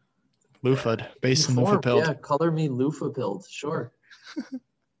me loofah'd, based in loofah-pilled. Yeah, color me loofah-pilled. Sure.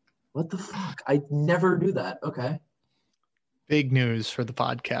 What the fuck? I never knew that. Okay. Big news for the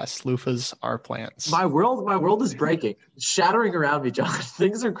podcast. Loofahs are plants. My world is breaking. It's shattering around me, John.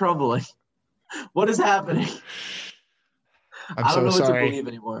 Things are crumbling. What is happening? I don't know what to believe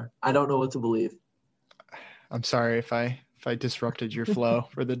anymore. I don't know what to believe. I'm sorry if I disrupted your flow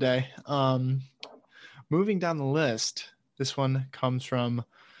for the day. Moving down the list, this one comes from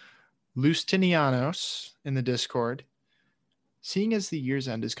Lustinianos in the Discord. Seeing as the year's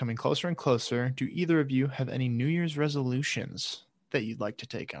end is coming closer and closer, do either of you have any New Year's resolutions that you'd like to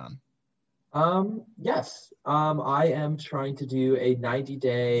take on? Yes. I am trying to do a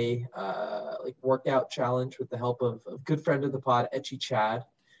 90-day workout challenge with the help of a good friend of the pod, Etchy Chad.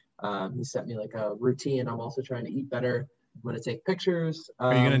 He sent me like a routine. I'm also trying to eat better. I'm going to take pictures.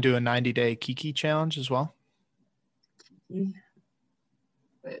 Are you going to do a 90-day Kiki challenge as well? Wait.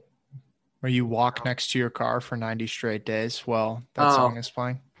 Where you walk next to your car for 90 straight days while that song is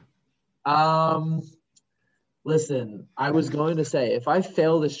playing? Listen, I was going to say, if I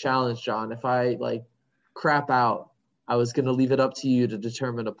fail this challenge, John, if I crap out, I was going to leave it up to you to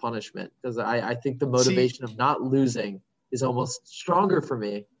determine a punishment, because I think the motivation of not losing is almost stronger for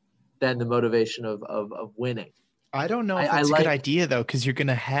me than the motivation of winning. I don't know if that's a good idea, though, because you're going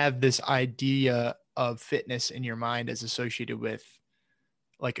to have this idea of fitness in your mind as associated with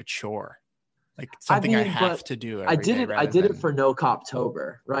like a chore, like something I have to do. I did it for No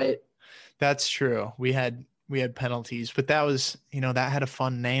Coptober, right? That's true. We had penalties, but that was, that had a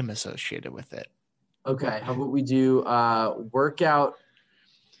fun name associated with it. Okay. How about we do workout?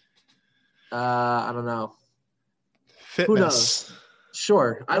 I don't know. Fitness. Who knows?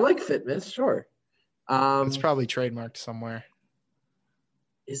 Sure. I like fitness. Sure. It's probably trademarked somewhere.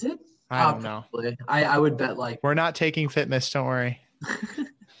 Is it? I don't know. Probably. I would bet like We're not taking fitness. Don't worry.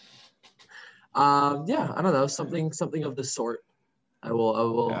 Yeah, I don't know, something of the sort. I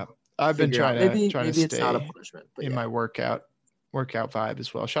will. Yeah. I've been figure out. trying maybe to it's not a stay punishment, but in yeah. my workout vibe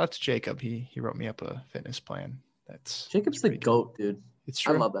as well. Shout out to Jacob. He wrote me up a fitness plan. Jacob's the pretty cool. GOAT, dude. It's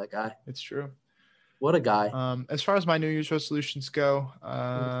true. I love that guy. It's true. What a guy. As far as my New Year's resolutions go,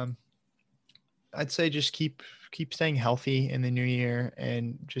 I'd say just keep staying healthy in the new year,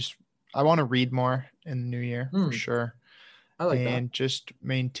 and just I want to read more in the new year for sure. I like and that. just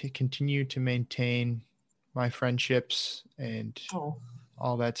continue to maintain my friendships and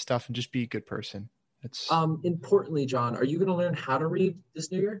all that stuff, and just be a good person. It's importantly, John, are you going to learn how to read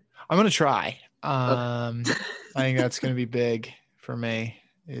this new year? I'm going to try. Okay. I think that's going to be big for me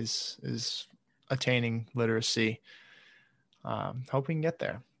is attaining literacy. Hope we can get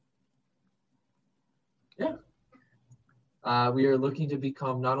there. Yeah. We are looking to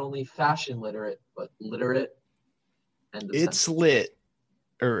become not only fashion literate, but literate. And it's lit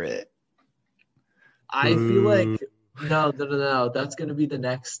or it. I feel like no. That's gonna be the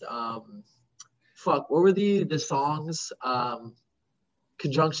next. What were the songs?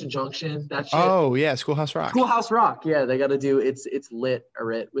 Conjunction Junction. That shit. Oh yeah, Schoolhouse Rock. Schoolhouse Rock. Yeah, they got to do it's lit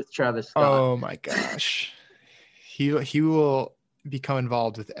or it with Travis Scott. Oh my gosh, he will become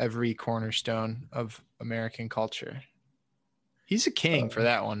involved with every cornerstone of American culture. He's a king for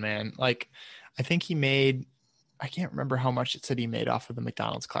that one, man. Like, I think he made. I can't remember how much it said he made off of the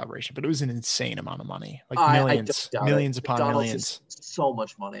McDonald's collaboration, but it was an insane amount of money, like millions upon McDonald's millions. So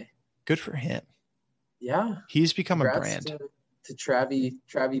much money. Good for him. Yeah, he's become a brand. To Travi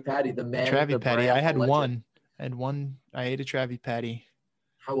Patty, the man. Travi Patty. I had one. I ate a Travi Patty.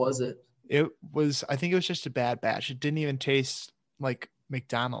 How was it? I think it was just a bad batch. It didn't even taste like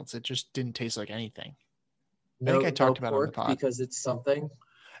McDonald's. It just didn't taste like anything. I think I talked about it on the pod. Because it's something.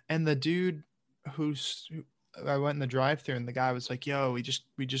 And the dude who I went in the drive-thru, and the guy was like, "Yo, we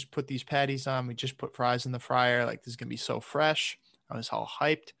just put these patties on. We just put fries in the fryer. Like, this is gonna be so fresh." I was all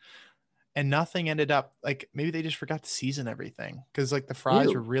hyped, and nothing ended up like, maybe they just forgot to season everything, because like the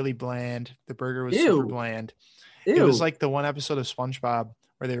fries were really bland. The burger was super bland. It was like the one episode of SpongeBob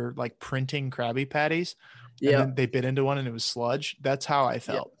where they were like printing Krabby Patties. And then they bit into one and it was sludge. That's how I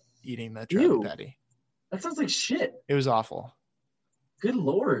felt eating that Krabby Patty. That sounds like shit. It was awful. Good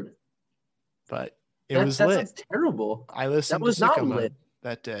Lord. But that lit. Sounds terrible. I listened to Sicko Mode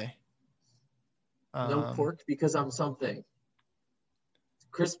that day. No pork because I'm something.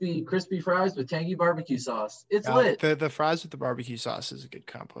 Crispy fries with tangy barbecue sauce. It's lit. The fries with the barbecue sauce is a good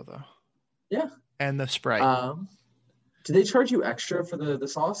combo though. Yeah. And the Sprite. Do they charge you extra for the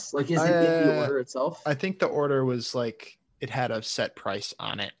sauce? Like, is it in the order itself? I think the order was like, it had a set price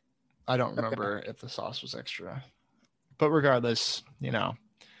on it. I don't remember if the sauce was extra. But regardless,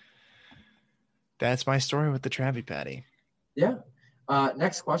 that's my story with the Travi Patty. Yeah.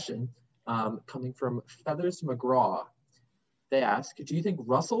 Next question, coming from Feathers McGraw. They ask, do you think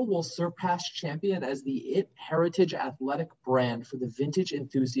Russell will surpass Champion as the IT heritage athletic brand for the vintage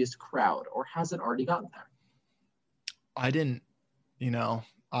enthusiast crowd, or has it already gotten there? I didn't,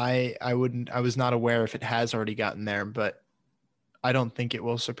 I was not aware if it has already gotten there, but I don't think it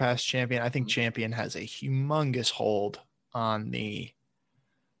will surpass Champion. I think Champion has a humongous hold on the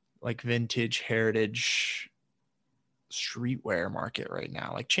like vintage heritage streetwear market right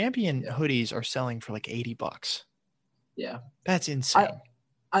now. Like, Champion hoodies are selling for like $80. Yeah. That's insane.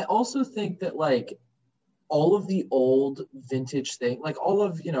 I also think that like all of the old vintage thing, like all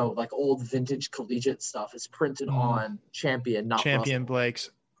of, like old vintage collegiate stuff is printed on Champion, not Champion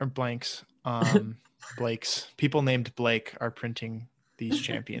Russell. Blanks. Blakes. People named Blake are printing these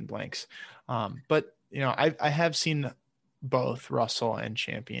Champion blanks. But I have seen both Russell and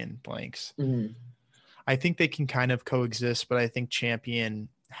Champion blanks. Mm-hmm. I think they can kind of coexist, but I think Champion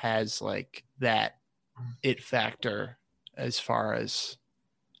has like that it factor as far as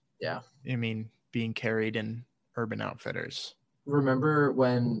being carried in Urban Outfitters. Remember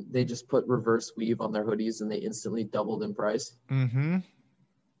when they just put reverse weave on their hoodies and they instantly doubled in price? Mm-hmm.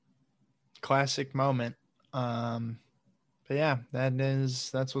 Classic moment. But yeah,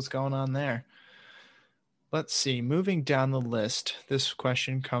 that's what's going on there. Let's see. Moving down the list, this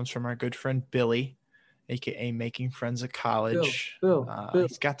question comes from our good friend Billy, aka Making Friends at College. Bill,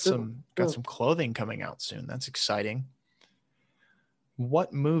 he's got some clothing coming out soon. That's exciting.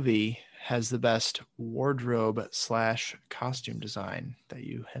 What movie has the best wardrobe / costume design that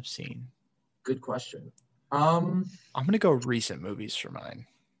you have seen? Good question. I'm gonna go recent movies for mine.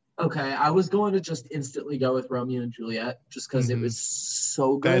 Okay, I was going to just instantly go with Romeo and Juliet just because it was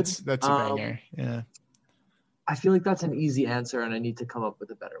so good. That's a banger. Yeah. I feel like that's an easy answer, and I need to come up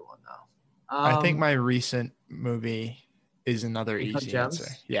with a better one now. I think my recent movie is another Uncut easy Gems?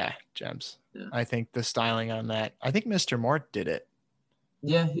 answer. Yeah, Gems. Yeah. I think the styling on that. I think Mr. Mort did it.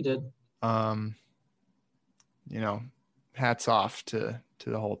 Yeah, he did. Hats off to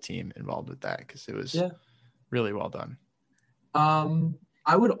the whole team involved with that because it was really well done.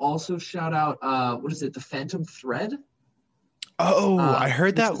 I would also shout out what is it, The Phantom Thread? Oh, I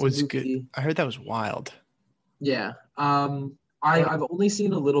heard that which was a movie- good. I heard that was wild. Yeah. I've only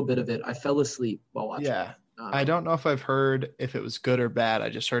seen a little bit of it. I fell asleep while watching. Yeah. It. I don't know if I've heard if it was good or bad. I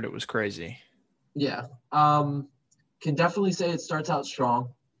just heard it was crazy. Yeah. Can definitely say it starts out strong.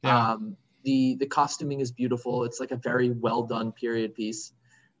 Yeah. The costuming is beautiful. It's like a very well done period piece.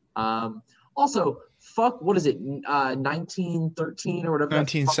 Also, what is it? 1913 or whatever.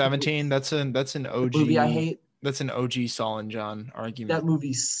 1917. That's an OG movie I hate. That's an OG Saul and John argument. That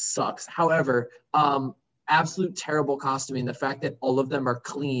movie sucks. However, absolute terrible costuming. The fact that all of them are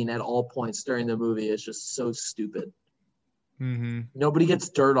clean at all points during the movie is just so stupid. Mm-hmm. Nobody gets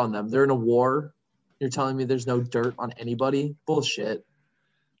dirt on them. They're in a war. You're telling me there's no dirt on anybody? Bullshit.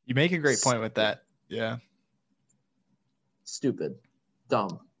 You make a great point with that. Yeah. Stupid.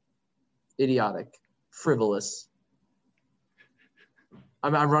 Dumb. Idiotic. Frivolous.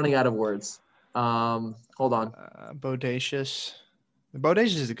 I'm running out of words. Hold on. Bodacious.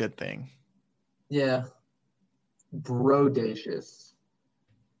 Bodacious is a good thing. Yeah. Brodacious.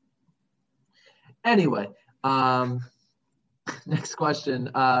 Anyway, next question.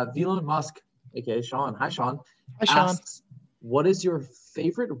 Elon Musk, aka Sean. Hi, Sean. Hi, Sean. Asks, what is your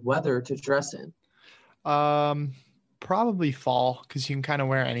favorite weather to dress in? Probably fall because you can kind of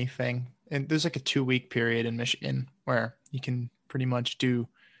wear anything. And there's like a 2-week period in Michigan where you can pretty much do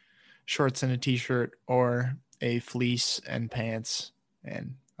shorts and a t-shirt or a fleece and pants.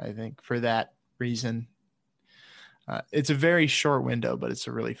 And I think for that reason, it's a very short window, but it's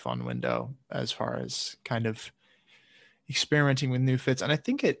a really fun window as far as kind of experimenting with new fits. And I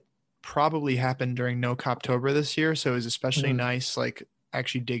think it probably happened during No Coptober this year. So it was especially nice, like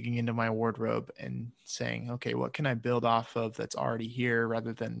actually digging into my wardrobe and saying, okay, what can I build off of that's already here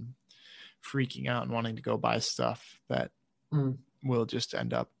rather than freaking out and wanting to go buy stuff that will just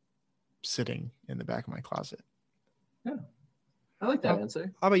end up sitting in the back of my closet. Yeah. I like that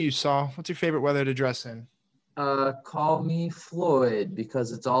answer. How about you, Saul? What's your favorite weather to dress in? Call me Floyd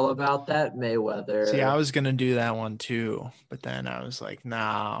because it's all about that Mayweather. See, I was going to do that one too, but then I was like,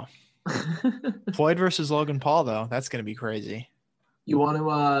 nah. Floyd versus Logan Paul, though. That's going to be crazy. You want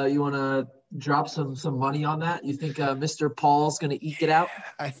to drop some money on that? You think Mr. Paul's going to eke it out?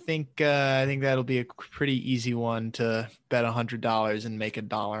 I think that'll be a pretty easy one to bet $100 and make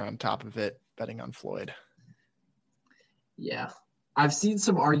 $1 on top of it betting on Floyd. Yeah. I've seen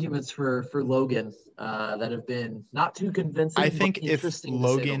some arguments for Logan that have been not too convincing. I think if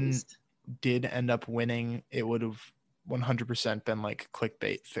Logan did end up winning, it would have 100% been like a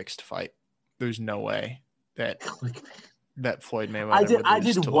clickbait fixed fight. There's no way that Floyd Mayweather. I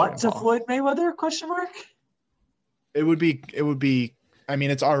did what to Floyd Mayweather? Question mark. It would be. I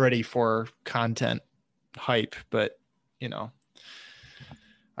mean, it's already for content hype, but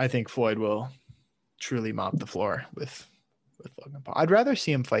I think Floyd will truly mop the floor with Logan Paul. I'd rather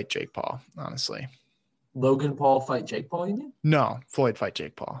see him fight Jake Paul, honestly. Logan Paul fight Jake Paul, you mean? No, Floyd fight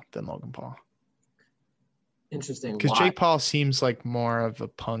Jake Paul than Logan Paul. Interesting. Because Jake Paul seems like more of a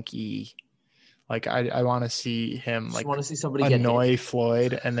punky. Like I want to see him like want to see somebody annoy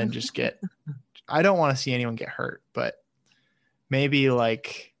Floyd and then just get. I don't want to see anyone get hurt, but maybe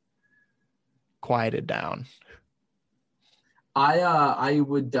like quieted down. I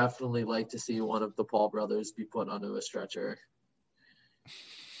would definitely like to see one of the Paul brothers be put onto a stretcher.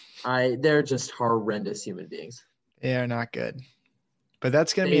 They're just horrendous human beings. They are not good. But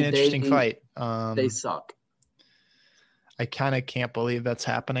that's going to be an interesting fight. They suck. I kind of can't believe that's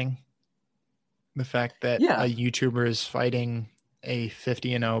happening. The fact that a YouTuber is fighting a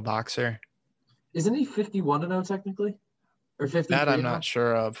 50-0 boxer. Isn't he 51-0 technically? Or 50? That I'm not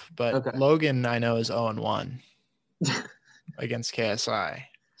sure of. But okay. Logan, I know, is 0-1 against KSI.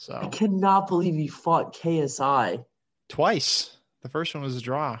 So I cannot believe he fought KSI. Twice. The first one was a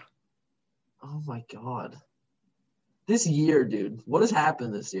draw. Oh, my God. This year, dude. What has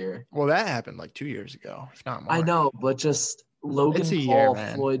happened this year? Well, that happened like 2 years ago, if not more. I know, but just Logan Paul,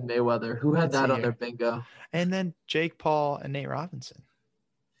 Floyd Mayweather. Who had that on their bingo? And then Jake Paul and Nate Robinson.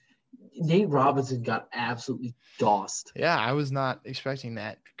 Nate Robinson got absolutely dossed. Yeah, I was not expecting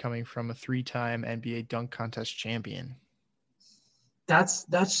that coming from a 3-time NBA dunk contest champion. That's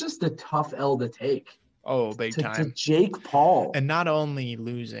just a tough L to take. Oh, big time. To Jake Paul. And not only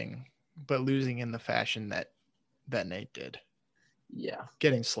losing, but losing in the fashion that than Nate did. Yeah.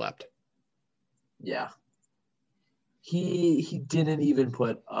 Getting slept. Yeah. He didn't even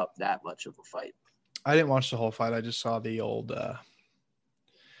put up that much of a fight. I didn't watch the whole fight. I just saw the old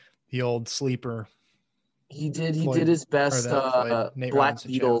sleeper. He did Floyd- his best Nate Black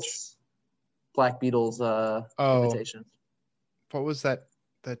Robinson challenge. Beatles imitation. What was that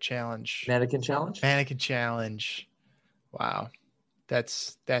challenge? Mannequin challenge? Mannequin challenge. Wow.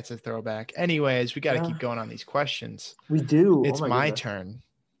 That's a throwback. Anyways, we got to keep going on these questions. We do. It's oh my goodness.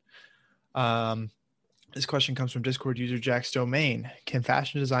 turn. This question comes from Discord user Jack's Domain. Can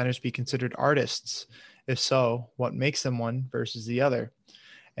fashion designers be considered artists? If so, what makes them one versus the other?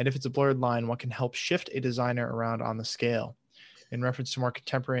 And if it's a blurred line, what can help shift a designer around on the scale? In reference to more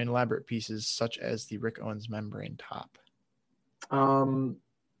contemporary and elaborate pieces, such as the Rick Owens membrane top.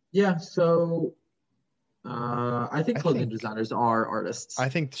 Yeah, so I think clothing designers are artists. I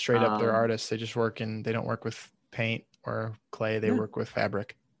think straight up they're artists. They just they don't work with paint or clay. They work with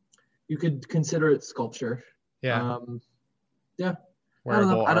fabric. You could consider it sculpture. Yeah. Yeah.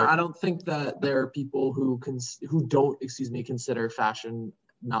 Wearable I don't think that there are people who don't consider fashion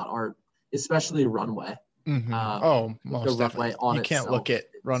not art, especially runway. Mm-hmm. Most definitely. You can't look at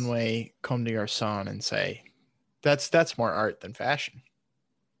runway Comme des Garçons and say that's more art than fashion.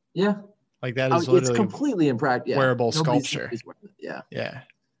 Yeah. Like that is literally it's completely impractical. Wearable sculpture. Yeah. Yeah.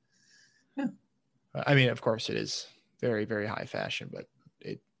 I mean, of course it is very, very high fashion, but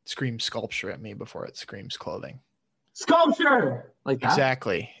it screams sculpture at me before it screams clothing. Sculpture! Like that?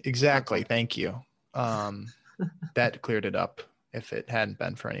 Exactly. Thank you. That cleared it up if it hadn't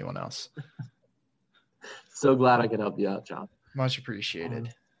been for anyone else. So glad I could help you out, John. Much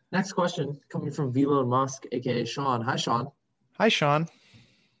appreciated. Next question coming from Velon Musk, aka Sean. Hi, Sean. Hi, Sean.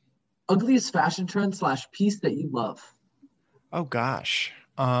 Ugliest fashion trend / piece that you love? Oh gosh.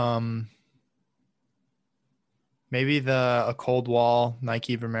 Maybe a cold wall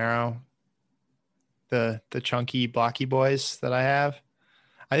Nike Vomero, the chunky blocky boys that I have.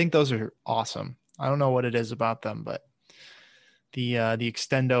 I think those are awesome. I don't know what it is about them, but the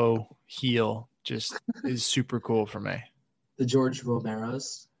extendo heel just is super cool for me. The George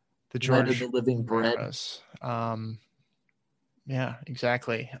Vomeros. The George the living bread. Yeah,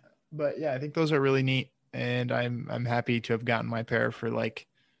 exactly. But yeah, I think those are really neat, and I'm happy to have gotten my pair for like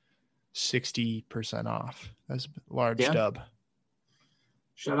 60% off. That's a large dub.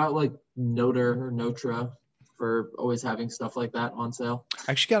 Shout out like Notra for always having stuff like that on sale.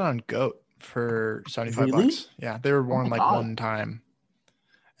 I actually got on Goat for $75. Yeah, they were worn one time,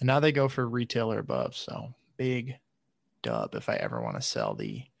 and now they go for retail or above. So big dub if I ever want to sell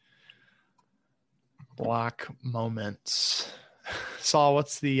the block moments. Saul,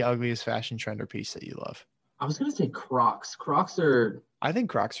 what's the ugliest fashion trend or piece that you love? I was gonna say Crocs. I think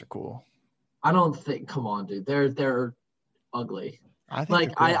Crocs are cool. I don't think. Come on, dude. They're ugly. I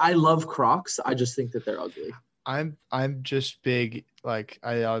think cool. I love Crocs. I just think that they're ugly. I'm just big. Like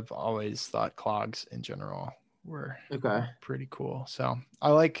I've always thought clogs in general were pretty cool. So I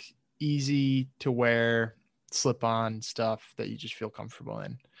like easy to wear, slip on stuff that you just feel comfortable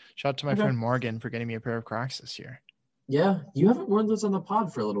in. Shout out to my friend Morgan for getting me a pair of Crocs this year. Yeah, you haven't worn those on the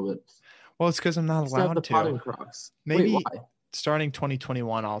pod for a little bit. Well, it's because I'm not allowed to. Pod Crocs. Maybe why? Starting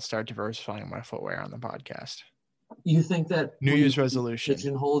 2021, I'll start diversifying my footwear on the podcast. You think that New Year's resolution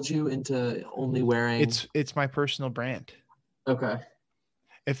pigeonholed you into only wearing? It's my personal brand. Okay.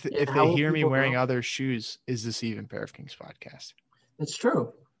 If they hear me wearing other shoes, is this even Pair of Kings podcast? It's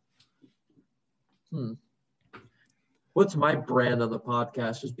true. What's my brand on the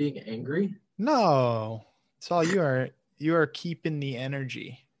podcast? Just being angry? No. Saul, you are keeping the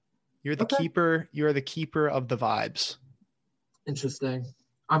energy. You're the keeper. You are the keeper of the vibes. Interesting.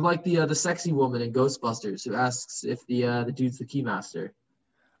 I'm like the sexy woman in Ghostbusters who asks if the dude's the keymaster.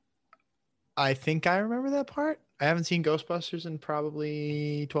 I think I remember that part. I haven't seen Ghostbusters in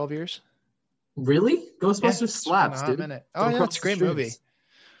probably 12 years. Really? Ghostbusters slaps, dude. Oh yeah, it's a great movie.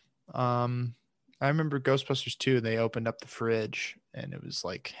 I remember Ghostbusters 2. They opened up the fridge and it was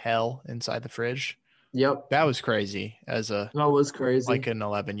like hell inside the fridge. Yep. That was crazy that was crazy. Like an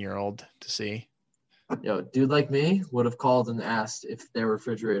 11-year-old to see. Yo, dude like me would have called and asked if their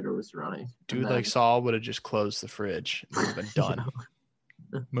refrigerator was running. Dude like Saul would have just closed the fridge. It would have been done.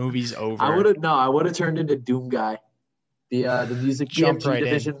 Movie's over. I would have turned into Doom Guy. The music Jump BMG right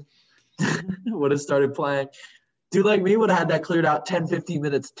division would have started playing. Dude like me would have had that cleared out 10-15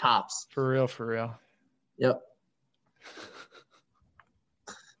 minutes tops. For real. Yep.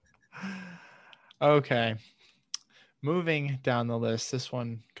 Okay. Moving down the list, this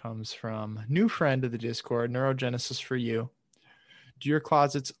one comes from new friend of the Discord, Neurogenesis for you. Do your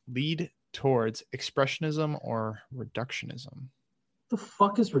closets lead towards expressionism or reductionism? The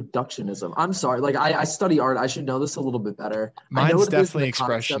fuck is reductionism? I'm sorry. Like I study art. I should know this a little bit better. I know Mine's what it is in definitely the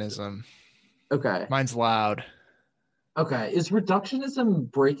concept. expressionism. Okay. Mine's loud. Okay. Is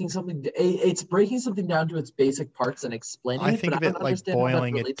reductionism breaking something? It's breaking something down to its basic parts and explaining I it, think but of I it don't like understand how that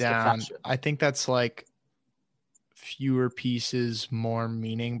boiling it relates to down. fashion. I think that's like fewer pieces, more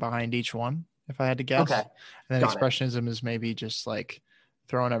meaning behind each one, if I had to guess. Okay. And then Got it. expressionism is maybe just like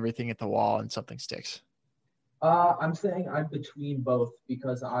throwing everything at the wall and something sticks. I'm saying I'm between both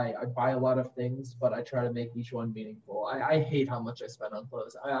because I buy a lot of things, but I try to make each one meaningful. I hate how much I spend on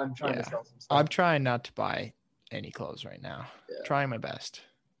clothes. I'm trying to sell some stuff. I'm trying not to buy any clothes right now. Yeah. Trying my best.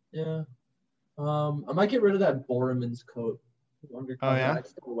 Yeah. I might get rid of that Borman's coat. Oh, yeah? I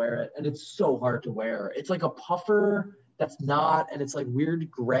still wear it, and it's so hard to wear. It's like a puffer that's not, and it's like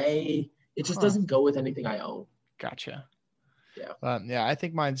weird gray. It just doesn't go with anything I own. Gotcha. Yeah. Yeah, I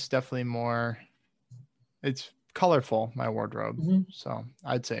think mine's definitely more, it's colorful, my wardrobe. Mhm. So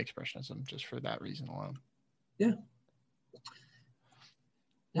I'd say expressionism just for that reason alone. Yeah.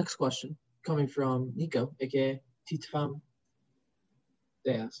 Next question coming from Nico, aka Titfam.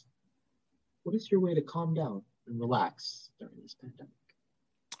 They ask, what is your way to calm down and relax during this pandemic?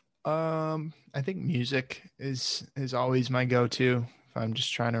 I think music is always my go-to if I'm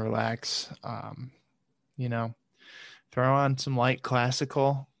just trying to relax. You know, throw on some light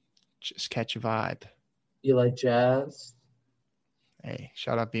classical, just catch a vibe. You like jazz? Hey,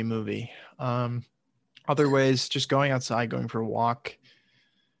 shout out B-Movie. Other ways, just going outside, going for a walk.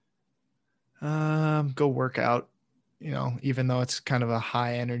 Go work out. You know, even though it's kind of a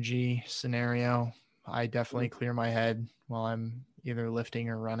high energy scenario, I definitely clear my head while I'm either lifting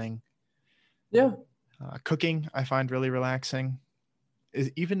or running. Yeah. Cooking, I find really relaxing.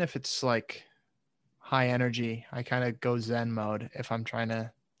 Even if it's like high energy, I kind of go Zen mode if I'm trying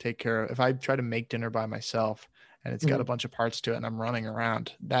to if I try to make dinner by myself and it's got a bunch of parts to it and I'm running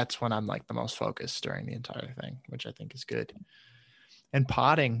around, that's when I'm like the most focused during the entire thing, which I think is good. And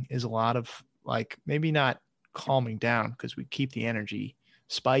potting is a lot of like, maybe not calming down because we keep the energy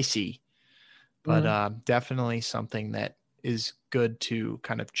spicy, but definitely something that is good to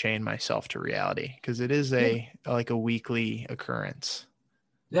kind of chain myself to reality because it is like a weekly occurrence.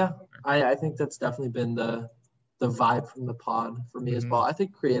 Yeah, I think that's definitely been the vibe from the pod for me as well. I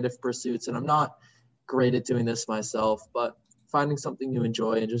think creative pursuits, and I'm not great at doing this myself, but finding something you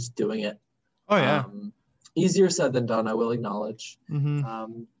enjoy and just doing it. Oh, yeah. Easier said than done, I will acknowledge.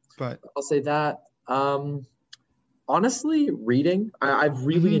 But I'll say that. Honestly, reading. I've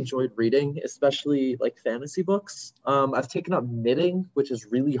really enjoyed reading, especially like fantasy books. I've taken up knitting, which is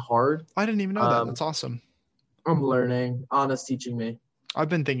really hard. I didn't even know that. That's awesome. I'm learning. Anna's teaching me. I've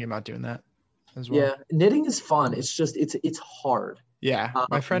been thinking about doing that as well. Yeah, knitting is fun. It's just it's hard. Yeah,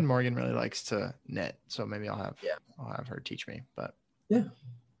 my friend Morgan really likes to knit, so maybe I'll have her teach me. But yeah,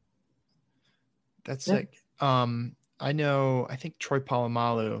 that's sick. I think Troy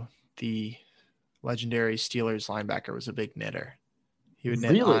Polamalu, the legendary Steelers linebacker, was a big knitter. He would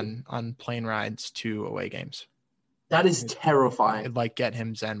knit on plane rides to away games. That is terrifying. It'd like get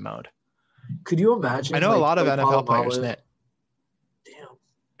him Zen mode. Could you imagine? I know a lot of NFL players knit. Damn.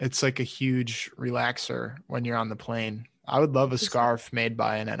 It's like a huge relaxer when you're on the plane. I would love a scarf made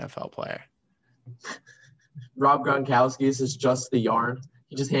by an NFL player. Rob Gronkowski's is just the yarn.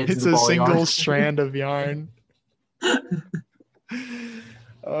 He just hands it's the ball. It's a single strand of yarn.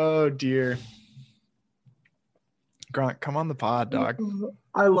 Oh dear. Gronk, come on the pod, dog.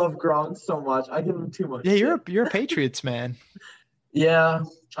 I love Gronk so much. I give him too much. Yeah, you're a Patriots man. Yeah,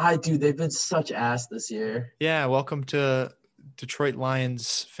 I do. They've been such ass this year. Yeah, welcome to Detroit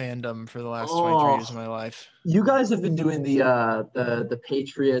Lions fandom for the last 23 years of my life. You guys have been doing the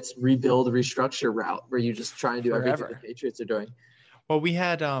Patriots rebuild restructure route where you just try and do everything the Patriots are doing. Well, we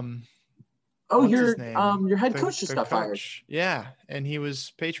had your head coach just got fired. Yeah, and he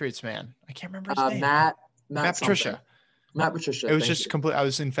was Patriots man. I can't remember his name. Matt Patricia. Matt Patricia. It was just complete. I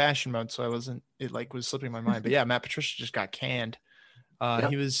was in fashion mode, so I wasn't. It like was slipping my mind. But yeah, Matt Patricia just got canned.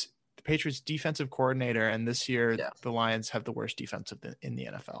 He was the Patriots defensive coordinator, and this year the Lions have the worst defense in the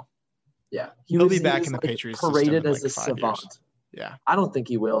NFL. Yeah, he'll be back in the Patriots paraded system as a savant. Years. Yeah, I don't think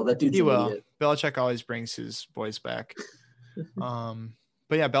he will. That dude's he will. Idiot. Belichick always brings his boys back. But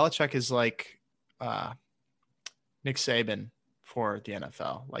yeah, Belichick is like Nick Saban for the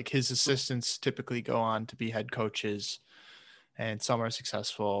NFL. Like his assistants typically go on to be head coaches, and some are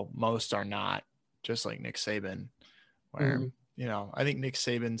successful. Most are not. Just like Nick Saban, where I think Nick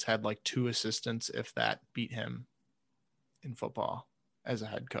Saban's had like 2 assistants, if that, beat him in football as a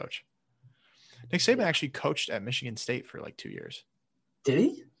head coach. Nick Saban actually coached at Michigan State for like 2 years. Did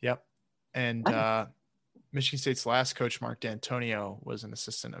he? Yep. And Michigan State's last coach, Mark D'Antonio, was an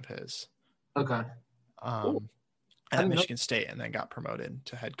assistant of his. Okay. Cool. At Michigan State, and then got promoted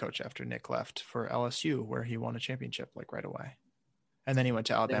to head coach after Nick left for LSU, where he won a championship like right away. And then he went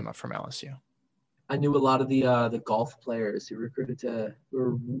to Alabama from LSU. I knew a lot of the golf players who were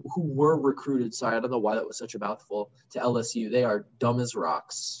recruited. Sorry, I don't know why that was such a mouthful. To LSU, they are dumb as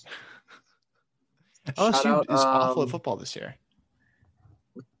rocks. LSU is awful at football this year.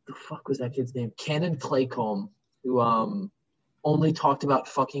 What the fuck was that kid's name? Cannon Claycomb, who only talked about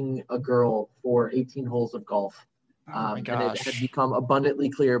fucking a girl for 18 holes of golf. Oh my gosh. And it had become abundantly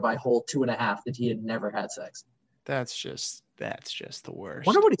clear by hole 2.5 that he had never had sex. That's just the worst.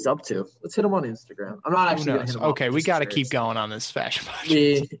 Wonder what he's up to. Let's hit him on Instagram. I'm not actually going to hit him. Okay, we got to keep going on this fashion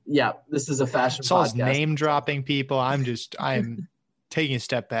podcast. Yeah, this is a fashion Saul's podcast. Name dropping people. I'm taking a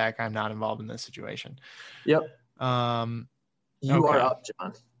step back. I'm not involved in this situation. Yep. You are up,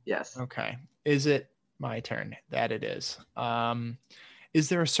 John. Yes. Okay. Is it my turn? That it is. Is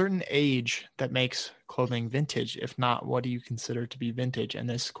there a certain age that makes clothing vintage? If not, what do you consider to be vintage? And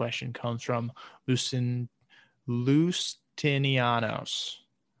this question comes from Lustinianos.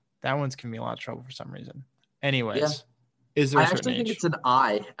 That one's giving me a lot of trouble for some reason. Anyways, is there a certain age? I actually think it's an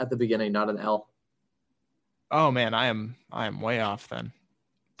I at the beginning, not an L. Oh man, I am way off then.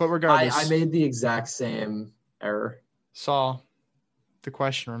 But regardless, I made the exact same error. Saul, the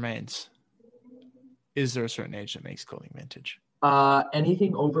question remains: is there a certain age that makes clothing vintage?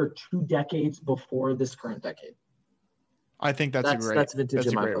 Anything over 2 decades before this current decade. I think that's a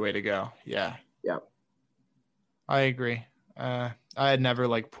great way to go. Yeah. Yeah. I agree. I had never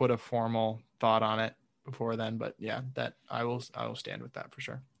put a formal thought on it before then, but yeah, that I will stand with that for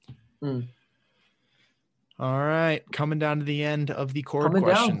sure. All right, coming down to the end of the cord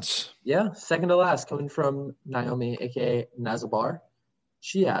questions. Yeah, second to last, coming from Naomi, aka Nazabar.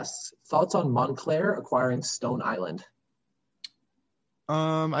 She asks, thoughts on Montclair acquiring Stone Island?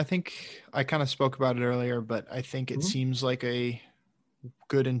 I think I kind of spoke about it earlier, but I think it seems like a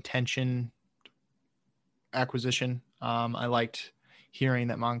good intention acquisition. I liked hearing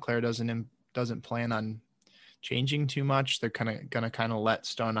that Montclair doesn't plan on changing too much. They're gonna let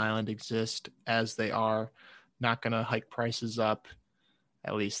Stone Island exist as they are, not gonna hike prices up.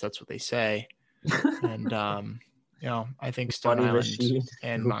 At least that's what they say. And I think Stone Island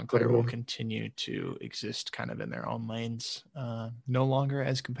and Montclair will continue to exist kind of in their own lanes, no longer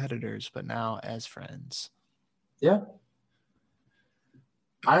as competitors, but now as friends. Yeah.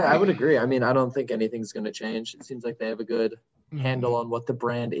 I would agree. I mean, I don't think anything's going to change. It seems like they have a good handle on what the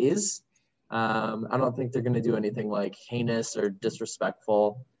brand is. I don't think they're going to do anything heinous or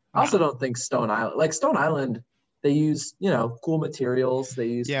disrespectful. I also don't think Stone Island, they use, cool materials. They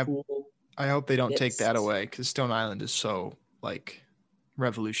use cool. I hope they don't take that away, because Stone Island is so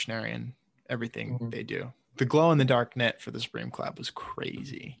revolutionary in everything they do. The glow in the dark knit for the Supreme Collab was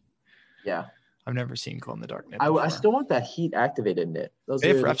crazy. Yeah. I've never seen glow in the dark knit. I still want that heat activated knit. They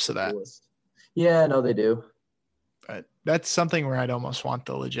have reps of that. Yeah, no, they do. But that's something where I'd almost want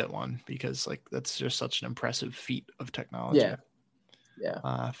the legit one, because that's just such an impressive feat of technology. Yeah.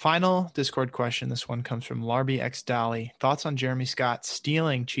 Yeah. Final Discord question. This one comes from Larby X Dolly. Thoughts on Jeremy Scott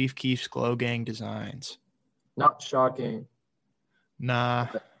stealing Chief Keef's Glow Gang designs? Not shocking. Nah.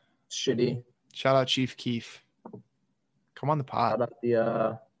 Shitty. Shout out Chief Keef. Come on the pod. Shout out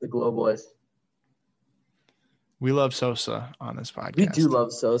the Glow Boys. We love Sosa on this podcast. We do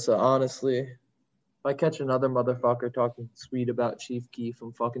love Sosa, honestly. If I catch another motherfucker talking sweet about Chief Keef,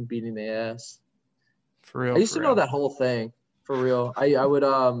 I'm fucking beating the ass. For real. I used to know that whole thing. For real. I would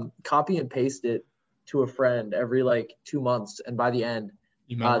copy and paste it to a friend every 2 months, and by the end,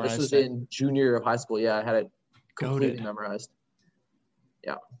 this was in junior year of high school. Yeah, I had it completely memorized.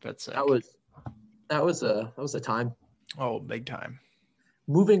 Yeah. That's sick. That was a time. Oh, big time.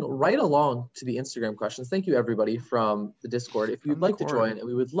 Moving right along to the Instagram questions. Thank you, everybody, from the Discord. If you'd like to join, and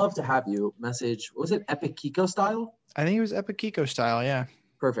we would love to have you, message, was it Epic Kiko style? I think it was Epic Kiko style, yeah.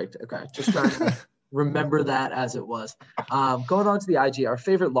 Perfect. Okay. Just trying to remember that as it was. Going on to the IG, our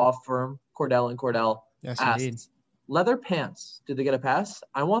favorite law firm, Cordell & Cordell, indeed. Leather pants, did they get a pass?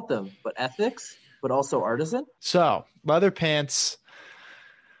 I want them, but ethics, but also artisan? So, leather pants,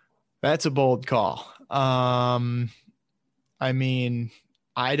 that's a bold call. I mean,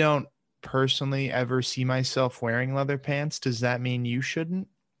 I don't personally ever see myself wearing leather pants. Does that mean you shouldn't?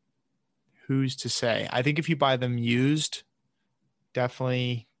 Who's to say? I think if you buy them used,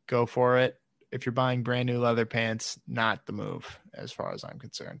 definitely go for it. If you're buying brand new leather pants, not the move as far as I'm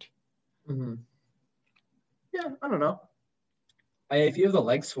concerned. Mm-hmm. Yeah, I don't know. If you have the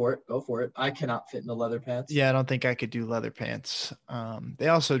legs for it, go for it. I cannot fit in the leather pants. Yeah, I don't think I could do leather pants. They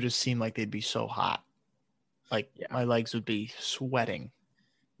also just seem like they'd be so hot. Like my legs would be sweating.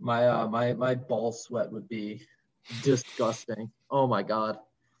 My ball sweat would be disgusting. Oh my god.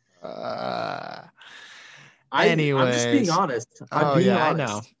 Anyways, I'm just being honest. I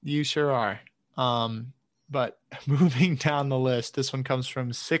know you sure are. But moving down the list, this one comes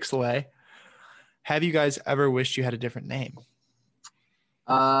from Sixlay. Have you guys ever wished you had a different name?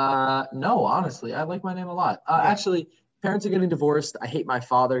 No, honestly, I like my name a lot. Actually, parents are getting divorced. I hate my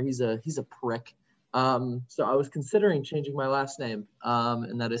father. He's a prick. So I was considering changing my last name.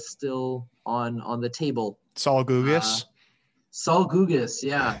 And that is still on the table. Saul Gugas. Saul Gugas.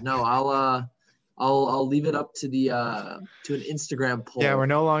 Yeah. No, I'll leave it up to the to an Instagram poll. Yeah, we're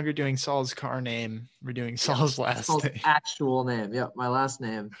no longer doing Saul's car name. We're doing Saul's last name. Actual name. Yep, my last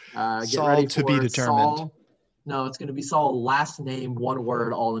name. Get Saul ready to be determined. Saul. No, it's going to be Saul, last name, one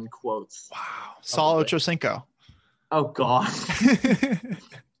word, all in quotes. Wow. Saul Ocho Cinco. Oh, God.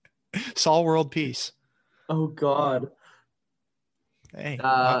 Saul World Peace. Oh, God. Hey.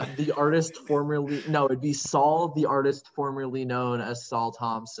 The artist formerly – no, it'd be Saul, the artist formerly known as Saul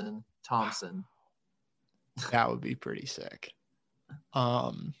Thompson. That would be pretty sick.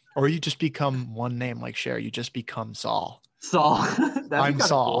 Or you just become one name like Cher. You just become Saul. I'm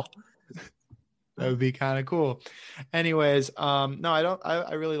Saul. Cool. That would be kind of cool. Anyways, no, I don't.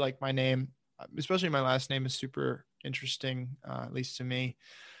 I really like my name, especially my last name is super interesting, at least to me.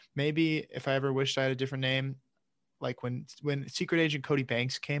 Maybe if I ever wished I had a different name, like when Secret Agent Cody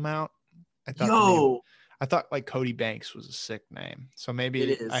Banks came out, I thought like Cody Banks was a sick name. So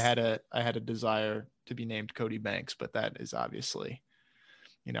maybe I had a desire to be named Cody Banks, but that is obviously,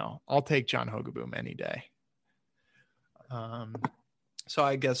 I'll take John Hogaboom any day. So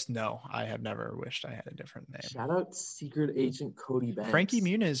I guess no, I have never wished I had a different name. Shout out Secret Agent Cody Banks. Frankie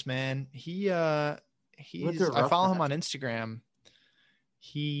Muniz, man. I follow him on Instagram.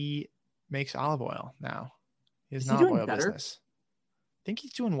 He makes olive oil now. He has an olive oil business. I think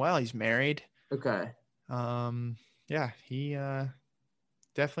he's doing well. He's married. Okay. Yeah, he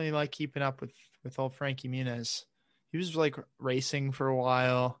definitely like keeping up with old Frankie Muniz. He was like racing for a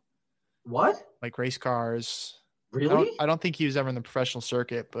while. What? Like race cars. Really? I don't think he was ever in the professional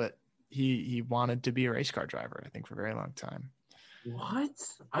circuit, but he wanted to be a race car driver, I think, for a very long time. What?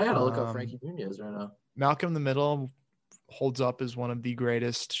 I gotta look up Frankie Muniz right now. Malcolm in the Middle holds up as one of the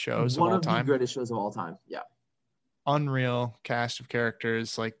greatest shows of all time. One of the greatest shows of all time. Yeah. Unreal cast of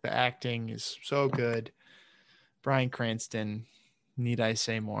characters. Like the acting is so good. Bryan Cranston, need I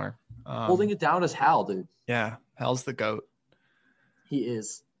say more? Holding it down is Hal, dude. Yeah, Hal's the GOAT. He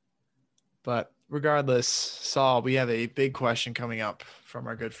is. But regardless, Saul, we have a big question coming up from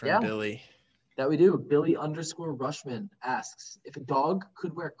our good friend Billy. That we do. Billy_Rushman asks, if a dog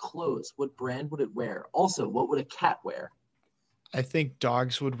could wear clothes, what brand would it wear? Also, what would a cat wear? I think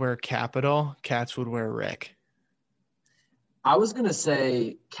dogs would wear Capital. Cats would wear Rick. I was going to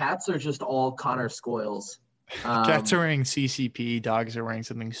say cats are just all Connor Scoils. Cats are wearing CCP. Dogs are wearing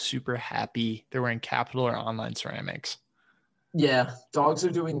something super happy. They're wearing Capital or Online Ceramics. Yeah, dogs are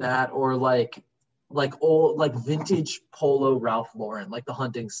doing that, or like old, like vintage polo Ralph Lauren, like the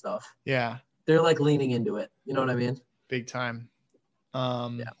hunting stuff. Yeah, they're like leaning into it. You know what I mean? Big time.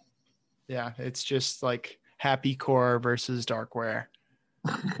 Yeah, it's just like happy core versus dark wear.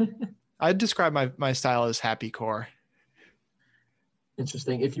 I'd describe my style as happy core.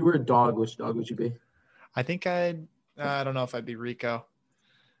 Interesting. If you were a dog, which dog would you be? I think I don't know if I'd be Rico.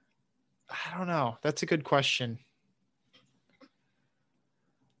 I don't know. That's a good question.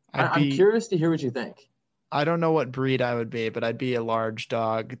 I'm curious to hear what you think. I don't know what breed I would be, but I'd be a large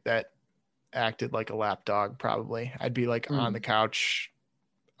dog that acted like a lap dog, probably. I'd be like on the couch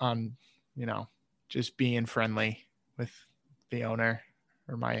just being friendly with the owner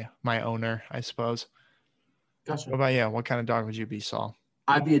or my owner, I suppose. Gotcha. What about you? What kind of dog would you be, Saul?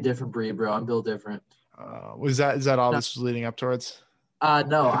 I'd be a different breed, bro. I'm built different. Is that all this was leading up towards?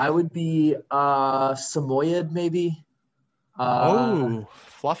 No, I would be Samoyed, maybe.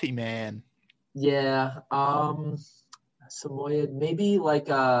 Fluffy man. Yeah. Samoyed, maybe like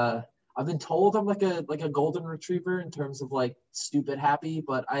I've been told I'm like a golden retriever in terms of like stupid happy,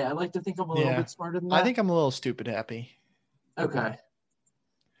 but I like to think I'm a little bit smarter than that. I think I'm a little stupid happy. Okay.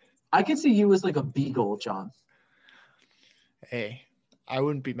 I could see you as like a beagle, John. Hey, I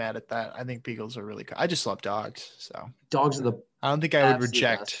wouldn't be mad at that. I think beagles are really cool. I just love dogs. So dogs are the I don't think I would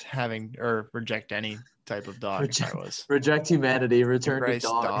reject reject any type of dog if I was. Reject humanity, return to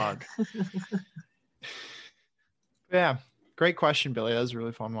dog. Yeah. Great question, Billy. That was a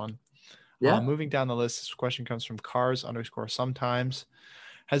really fun one. Yeah. Moving down the list, this question comes from Cars_sometimes.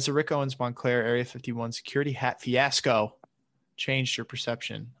 Has the Rick Owens Montclair Area 51 security hat fiasco changed your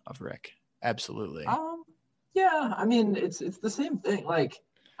perception of Rick? Absolutely. Yeah, I mean, it's the same thing. Like,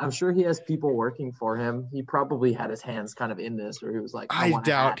 I'm sure he has people working for him. He probably had his hands kind of in this, where he was like, I want a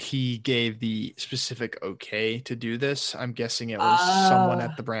doubt hat. he gave the specific okay to do this. I'm guessing it was someone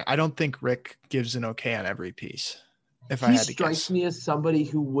at the brand. I don't think Rick gives an okay on every piece. If I He had to strikes guess. me as somebody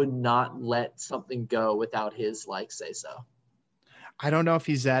who would not let something go without his like say so. I don't know if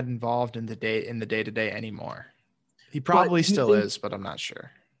he's that involved in the day-to-day anymore. He probably still is, but I'm not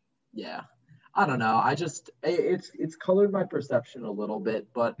sure. Yeah. I don't know. I just it's colored my perception a little bit,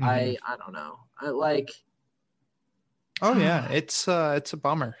 but I don't know. I like. Oh yeah, it's a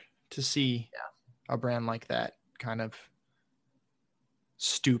bummer to see a brand like that kind of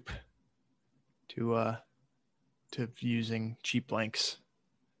stoop to using cheap blanks.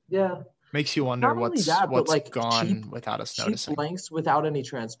 Yeah. Makes you wonder Not only what's that, but, like, gone without us noticing. Cheap blanks without any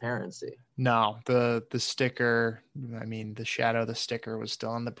transparency. No, the sticker, I mean, the shadow of the sticker was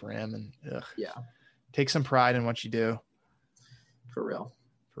still on the brim, and yeah, take some pride in what you do. For real.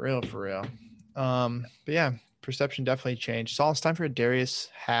 But yeah, perception definitely changed. So it's time for a Darius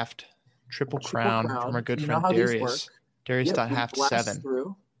Haft triple crown from our good friend Darius.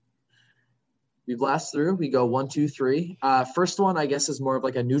 Darius.Haft7. We blast through. We go 1, 2, 3. First one, I guess, is more of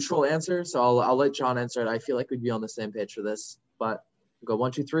like a neutral answer. So I'll let John answer it. I feel like we'd be on the same page for this. But we'll go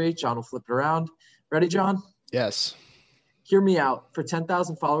 1, 2, 3. John will flip it around. Ready, John? Yes. Hear me out. For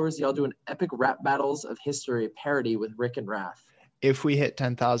 10,000 followers, y'all do an epic rap battles of history parody with Rick and Raph. If we hit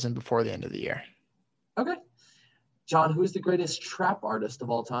 10,000 before the end of the year. Okay. John, who is the greatest trap artist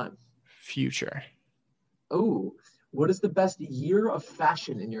of all time? Future. Oh, what is the best year of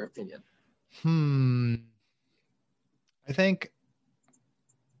fashion in your opinion?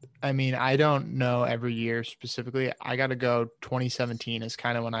 I don't know every year specifically. I got to go 2017 is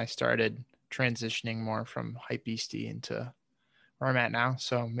kind of when I started transitioning more from hypebeastie into where I'm at now.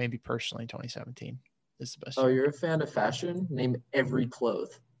 So maybe personally 2017 is the best year. You're a fan of fashion? Name every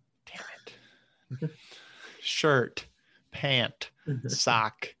cloth. Damn it. Shirt, pant,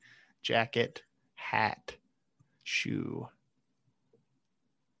 sock, jacket, hat, shoe,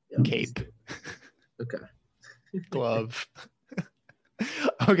 cape. Okay. Glove.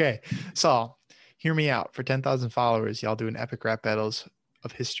 Okay, so hear me out. For 10,000 followers, y'all do an epic rap battles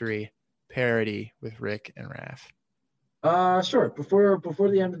of history parody with Rick and Raph. Sure. Before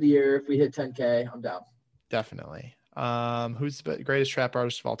the end of the year, if we hit 10K, I'm down. Definitely. Who's the greatest trap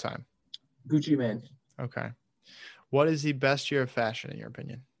artist of all time? Gucci Mane. Okay. What is the best year of fashion in your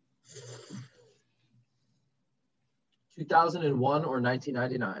opinion? 2001 or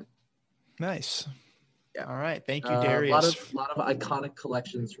 1999. Nice. Yeah. All right. Thank you, Darius. A lot of iconic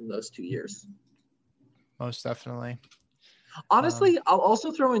collections from those 2 years. Most definitely. Honestly, I'll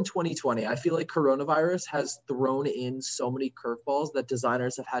also throw in 2020. I feel like coronavirus has thrown in so many curveballs that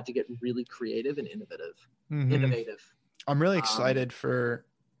designers have had to get really creative and innovative. I'm really excited for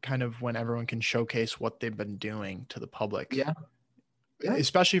kind of when everyone can showcase what they've been doing to the public. Yeah.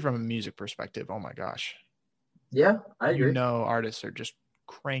 Especially from a music perspective. Oh my gosh. Yeah, I agree. Artists are just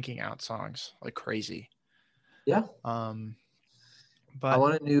cranking out songs like crazy. Yeah. But I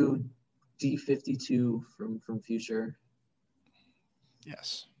want a new D52 from Future.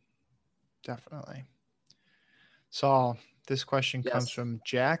 Yes, definitely. So this question comes from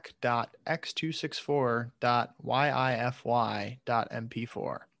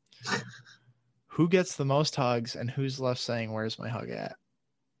jack.x264.yify.mp4. Who gets the most hugs and who's left saying, "Where's my hug at?"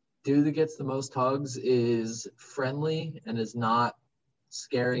 Dude that gets the most hugs is friendly and is not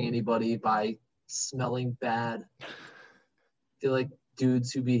scaring anybody by smelling bad. I feel like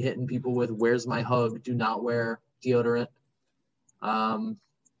dudes who be hitting people with "Where's my hug" do not wear deodorant.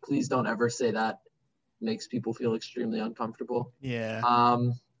 Please don't ever say that. It makes people feel extremely uncomfortable. Yeah. I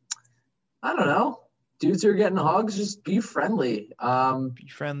don't know. Dudes who are getting hugs, just be friendly. Be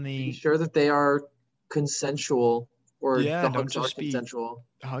friendly. Be sure that they are consensual, or the don't hugs just are consensual.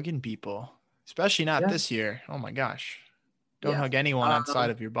 Be hugging people, especially not this year. Oh my gosh. Don't hug anyone outside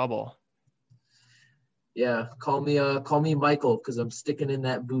of your bubble. Yeah. Call me Michael, because I'm sticking in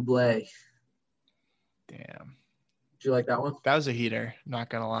that Bublé. Damn. Did you like that one? That was a heater, not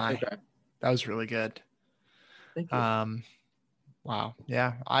gonna lie. Okay. That was really good. Thank you. Wow.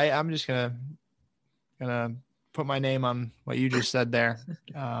 Yeah. I'm just gonna put my name on what you just said there.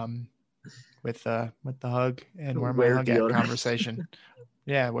 With the hug and where my hug at conversation.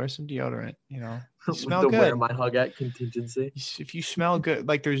 Yeah, wear some deodorant, You smell good. Where my hug at contingency. If you smell good,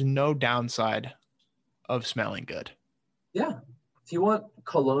 like there's no downside of smelling good. Yeah. If you want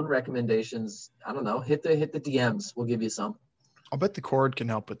cologne recommendations, I don't know, hit the DMs. We'll give you some. I'll bet the cord can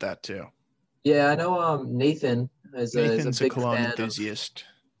help with that too. Yeah, I know Nathan is Nathan's a a big cologne fan enthusiast.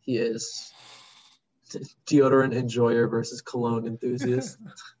 he is. Deodorant enjoyer versus cologne enthusiast.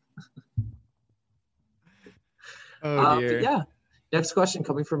 Oh dear. But yeah. Next question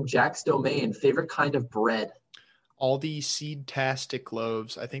coming from Jack's Domain. Favorite kind of bread? Aldi Seed-tastic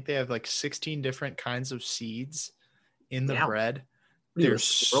loaves. I think they have like 16 different kinds of seeds in the Damn. bread. What are you, They're a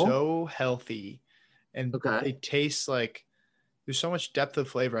squirrel? so healthy, and Okay. they taste like there's so much depth of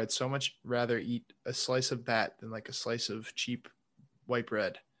flavor. I'd so much rather eat a slice of that than like a slice of cheap white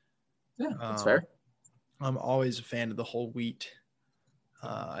bread. Yeah, that's fair. I'm always a fan of the whole wheat.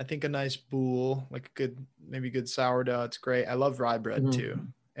 I think a nice boule, like maybe good sourdough. It's great. I love rye bread Mhm. too,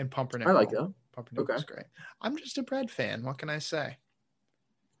 and pumpernickel. I like that. Pumpernickel's great. I'm just a bread fan. What can I say?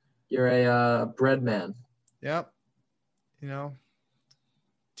 You're a bread man. Yep. You know,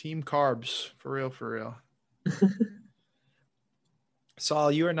 team carbs for real, for real.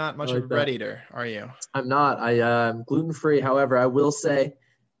 Saul, you are not much I like of a bread that. eater, are you? I'm not. I'm gluten-free. However, I will say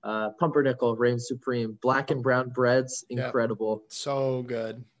pumpernickel reigns supreme. Black and brown breads, Yep. incredible. So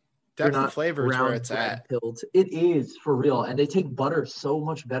good. They're Depth of not flavor is where brown it's bread at. pilled. It is, for real. And they take butter so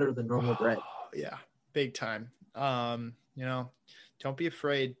much better than normal bread. Yeah, big time. You know, don't be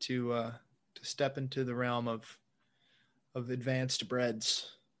afraid to step into the realm of advanced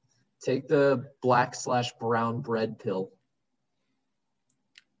breads. Take the black/brown bread pill.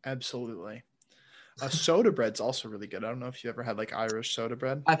 Absolutely. Soda bread's also really good. I don't know if you ever had like Irish soda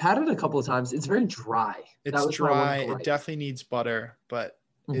bread. I've had it a couple of times. It's very dry. It's That was my one dry. It gripe. definitely needs butter, but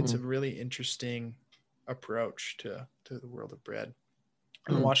it's a Mhm. really interesting approach to the world of bread.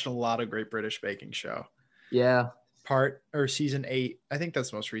 I've been Mm. watching a lot of Great British Baking Show. Yeah. Season 8. I think that's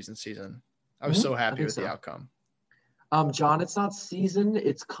the most recent season. I was Mhm. so I happy think with so. the outcome. John, it's not season,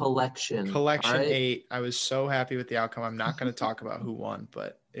 it's collection. Collection all right? 8. I was so happy with the outcome. I'm not going to talk about who won,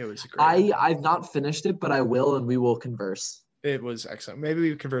 but it was great. I've not finished it, but I will, and we will converse. It was excellent. Maybe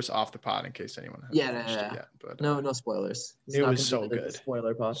we converse off the pod in case anyone hasn't Yeah, finished yeah. it yet. But No spoilers. It's it not was gonna so be the good.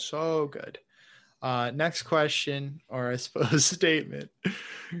 Spoiler pod. So good. Next question, or I suppose statement,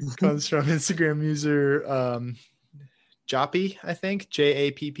 comes from Instagram user Joppy, I think,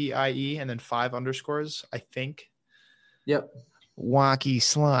 Jappie, and then 5 underscores, I think. Yep. Wacky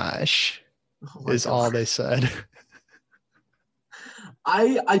slush Oh my is God. all they said.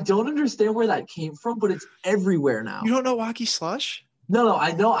 I don't understand where that came from, but it's everywhere now. You don't know Wacky slush? No,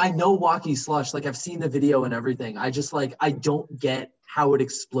 I know Wacky Slush. Like I've seen the video and everything. I just I don't get how it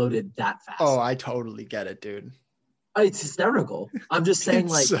exploded that fast. Oh, I totally get it, dude. It's hysterical. I'm just saying,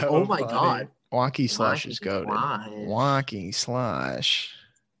 It's like, so oh my funny. God. Wacky slush is Wacky goated. Slush. Wacky slush.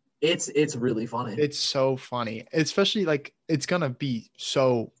 It's really funny. It's so funny, especially like it's gonna be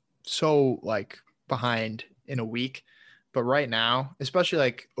so like behind in a week, but right now, especially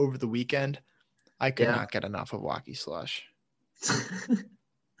like over the weekend, I could Yeah. not get enough of Wacky slush.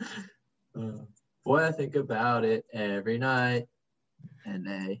 Boy, I think about it every night and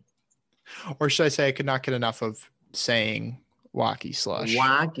day. Or should I say, I could not get enough of saying Wacky slush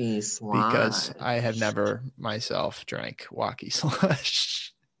Wacky Slush. because I have never myself drank Wacky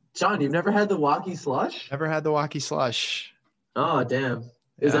slush. John, you've never had the Wacky Slush? Never had the Wacky slush. Oh, damn. Is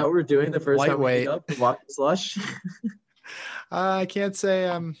Yeah. that what we're doing the first time we Lightweight. meet up? The Wacky Slush? I can't say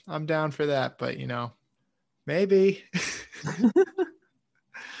I'm down for that, but you know, maybe.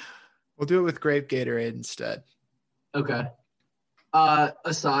 We'll do it with grape Gatorade instead. Okay.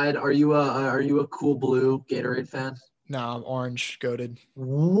 Aside, are you a Cool Blue Gatorade fan? No, I'm orange goated.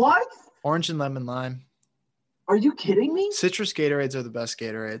 What? Orange and lemon lime. Are you kidding me? Citrus Gatorades are the best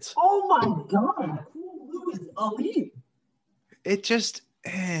Gatorades. Oh my God. Cool Blue is elite. It just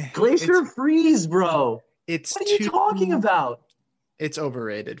Glacier Freeze, bro. It's What are you talking about? It's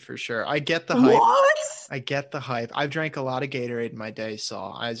overrated for sure. I get the hype. What? I get the hype. I've drank a lot of Gatorade in my day,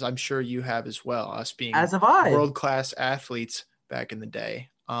 Saul, as I'm sure you have as well. Us being As have I. world-class athletes back in the day.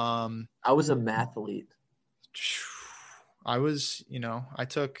 I was a mathlete. I was, I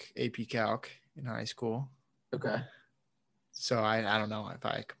took AP Calc in high school. Okay. So I don't know if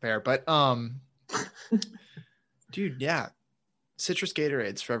I compare, but dude, yeah. Citrus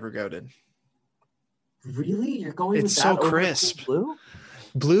Gatorades forever goated. Really? You're going It's with so that over crisp. Cool Blue?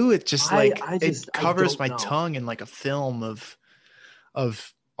 Blue, it just I it covers don't my know. tongue in like a film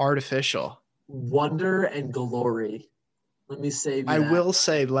of artificial. Wonder and glory. Let me save you I that. will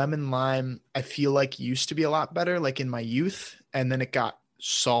say lemon lime, I feel like used to be a lot better, like in my youth, and then it got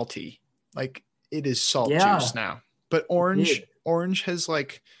salty. Like it is salt Yeah. juice now. But orange has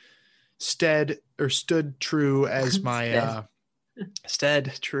like stood true as my Stead.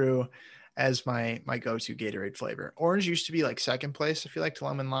 Instead, true as my go-to Gatorade flavor. Orange used to be like second place, I feel like, to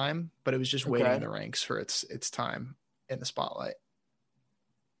lemon lime, but it was just waiting Okay. in the ranks for its time in the spotlight.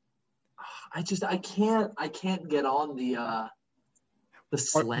 I can't get on the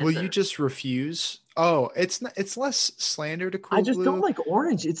slander. Will you just refuse? Oh, it's less slander to Cool I just Blue. don't like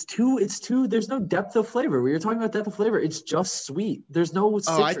orange. It's too. There's no depth of flavor. We were talking about depth of flavor. It's just sweet. There's no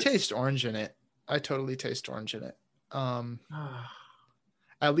citrus. Oh, I taste orange in it. I totally taste orange in it.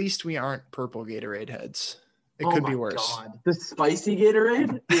 At least we aren't purple Gatorade heads. It could be worse. God. The spicy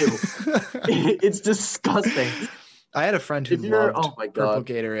Gatorade? Ew. It's disgusting. I had a friend who loved purple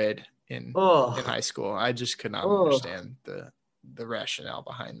Gatorade in high school. I just could not understand the rationale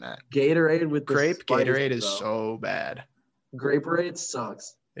behind that. Gatorade with the grape spice, Gatorade is so bad. Grape-Rade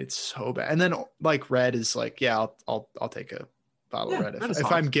sucks. It's so bad. And then like red is like, yeah, I'll take a bottle of red.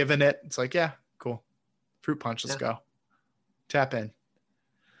 If I'm given it, it's like, yeah, cool. Fruit punch, let's go. Tap in.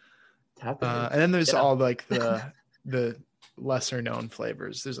 And then there's all like the lesser known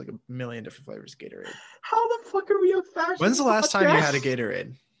flavors. There's like a million different flavors of Gatorade. How the fuck are we a fashion? When's the last time you had a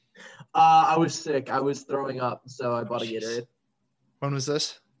Gatorade? I was sick. I was throwing up, so I bought a Gatorade. When was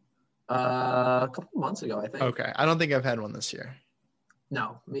this? A couple of months ago, I think. Okay. I don't think I've had one this year.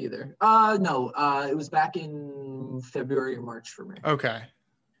 No, me either. No, it was back in February or March for me. Okay.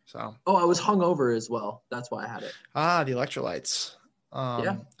 So. Oh, I was hungover as well. That's why I had it. The electrolytes.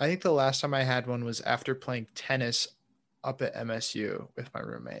 Yeah. I think the last time I had one was after playing tennis up at MSU with my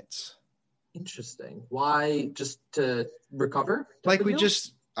roommates. Interesting. Why? Just to recover? Like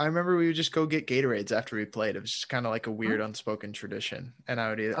I remember we would just go get Gatorades after we played. It was just kind of like a weird unspoken tradition. And I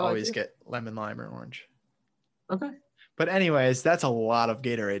would always get lemon, lime, or orange. Okay. But anyways, that's a lot of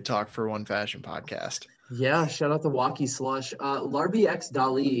Gatorade talk for one fashion podcast. Yeah, shout out to Wacky Slush. Larby X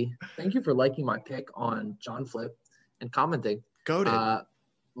Dali, thank you for liking my pick on John Flip and commenting. Goated.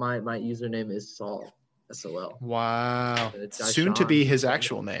 My username is Saul. SOL. Wow. Soon to be his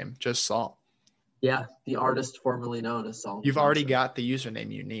actual name, just Saul. Yeah, the artist formerly known as Saul. You've already got the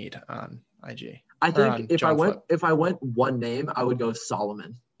username you need on IG. I think if I went one name, I would go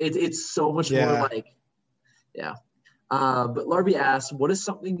Solomon. It's so much more like, yeah. But Larby asks, what is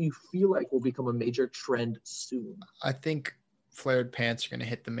something you feel like will become a major trend soon? I think flared pants are going to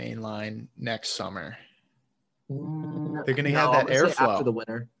hit the main line next summer. They're going to have that airflow. After the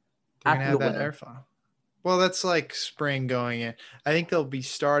winter. They're going to have that airflow. Well, that's like spring going in. I think they'll be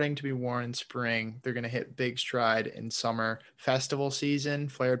starting to be worn in spring. They're going to hit big stride in summer. Festival season,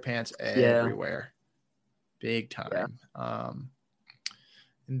 flared pants everywhere. Big time. Yeah.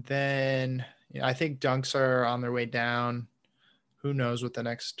 And then I think dunks are on their way down. Who knows what the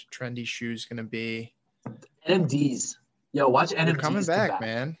next trendy shoe is going to be. NMDs. Yo, watch NMDs. They're coming back,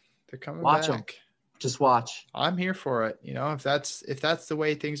 man. They're coming back. Watch them. Just watch. I'm here for it. If that's the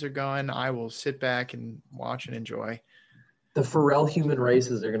way things are going, I will sit back and watch and enjoy. The Pharrell human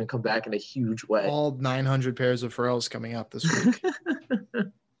races are going to come back in a huge way. All 900 pairs of Pharrells coming up this week.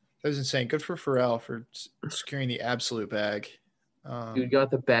 That was insane. Good for Pharrell for securing the absolute bag. You got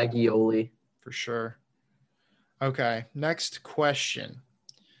the baggioli. For sure. Okay, next question.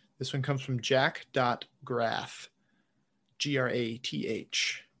 This one comes from Jack.Grath. Grath.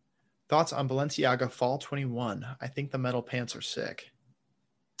 Thoughts on Balenciaga Fall 21? I think the metal pants are sick.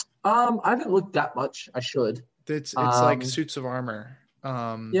 I haven't looked that much. I should. It's like suits of armor.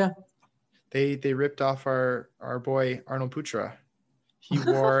 Yeah. They ripped off our boy Arnold Putra. He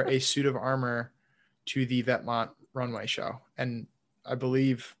wore a suit of armor to the Vetmont runway show, and I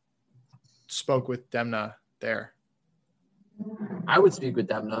believe spoke with Demna there. I would speak with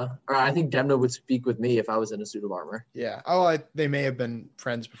Demna, or I think Demna would speak with me if I was in a suit of armor. Yeah. Oh, they may have been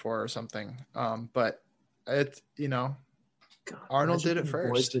friends before or something. But it's God, Arnold did it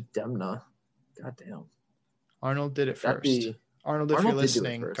first. Boys with Demna. God damn. Arnold did it first. Arnold, if you're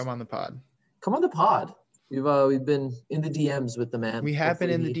listening, come on the pod. Come on the pod. We've been in the DMs with the man. We have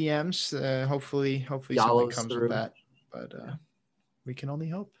been in the DMs. Hopefully something comes with that. But we can only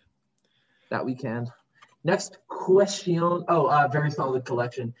hope. That we can. Next question. Very solid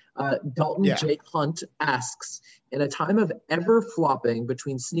collection. Dalton J. Hunt asks, in a time of ever flopping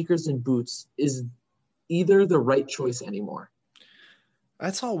between sneakers and boots, is either the right choice anymore?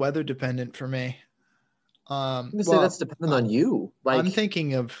 That's all weather dependent for me. I'm gonna say that's dependent on you. Like I'm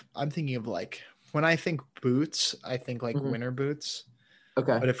thinking of like when I think boots, I think like winter boots.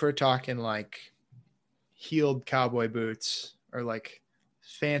 Okay. But if we're talking like heeled cowboy boots or like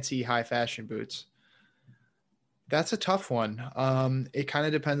fancy high fashion boots, that's a tough one. It kind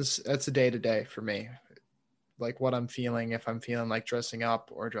of depends. That's a day to day for me. Like what I'm feeling, if I'm feeling like dressing up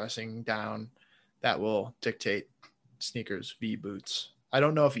or dressing down, that will dictate sneakers v boots. I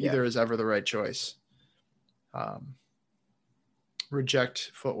don't know if either is ever the right choice.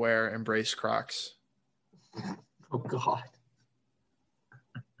 Reject footwear, embrace Crocs. Oh God.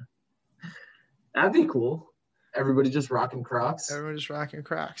 That'd be cool. Everybody just rocking Crocs. Everyone's rocking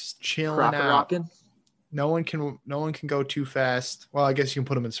Crocs, chilling Croc out. rocking. No one can go too fast. Well, I guess you can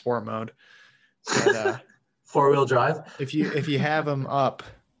put them in sport mode. But, 4-wheel drive. if you have them up,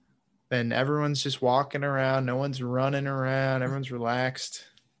 then everyone's just walking around. No one's running around. Everyone's relaxed.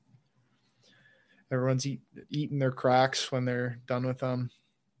 Everyone's eating their Crocs when they're done with them.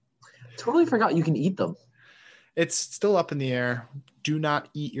 Totally forgot you can eat them. It's still up in the air. Do not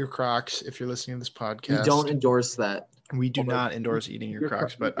eat your Crocs if you're listening to this podcast. We don't endorse that. We do not endorse eating your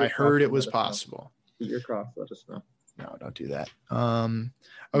Crocs, but I heard it was possible. Eat your Crocs, let us know. No, don't do that.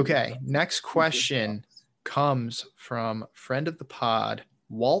 Okay, next question comes from friend of the pod,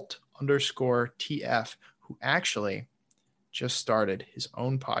 Walt_TF, who actually just started his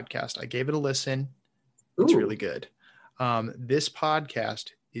own podcast. I gave it a listen. It's really good. This podcast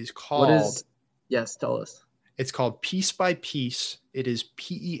is called... Yes, tell us. It's called Piece by Piece. It is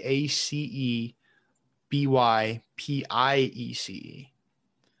PeaceByPiece.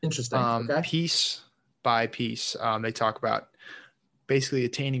 Interesting. Okay. Piece by piece. They talk about basically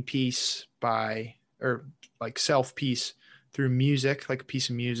attaining peace by, or like self-peace through music, like a piece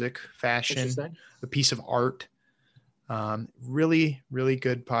of music, fashion, a piece of art. Really, really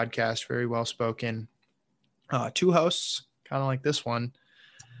good podcast. Very well spoken. 2 hosts, kind of like this one.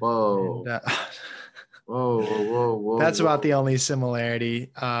 Whoa. And, Whoa. That's about the only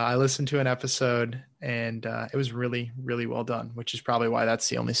similarity. I listened to an episode and it was really, really well done, which is probably why that's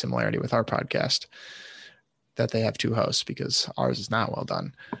the only similarity with our podcast, that they have 2 hosts, because ours is not well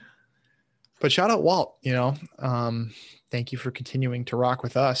done. But shout out Walt, thank you for continuing to rock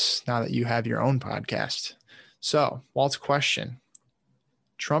with us now that you have your own podcast. So Walt's question: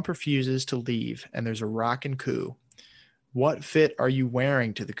 Trump refuses to leave and there's a rockin' coup. What fit are you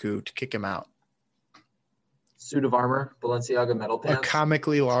wearing to the coup to kick him out? Suit of armor, Balenciaga metal pants. A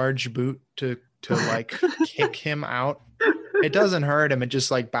comically large boot to like kick him out. It doesn't hurt him. It just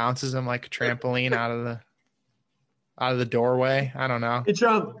like bounces him like a trampoline out of the doorway. I don't know. Hey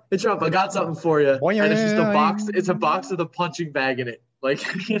Trump, I got something for you. And it's just a box. It's a box with a punching bag in it, like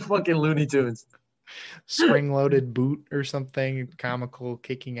fucking Looney Tunes. Spring-loaded boot or something. Comical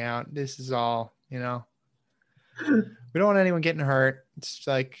kicking out. This is all, We don't want anyone getting hurt. It's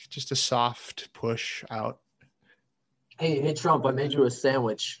like just a soft push out. Hey Trump, I made you a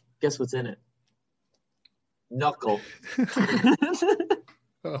sandwich. Guess what's in it? Knuckle. Oh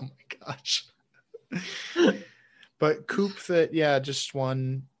my gosh. But Coop fit, just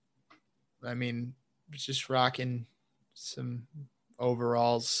one. I mean, just rocking some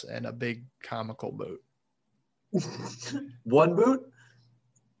overalls and a big comical boot. One boot?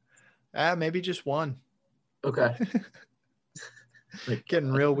 Maybe just one. Okay.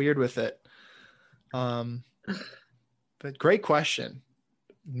 Getting real weird with it. But great question.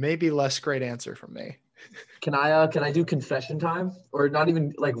 Maybe less great answer from me. Can I do confession time, or not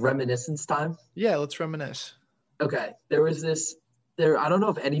even like reminiscence time? Yeah, let's reminisce. Okay. There was this I don't know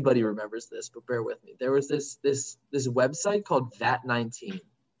if anybody remembers this, but bear with me. There was this website called VAT19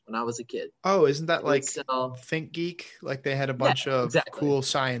 when I was a kid. Oh, isn't that like Think Geek? Like they had a bunch of cool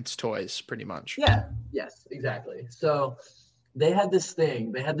science toys, pretty much. Yeah. Yes, exactly. So they had this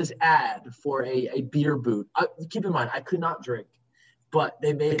thing. They had this ad for a beer boot. Keep in mind, I could not drink, but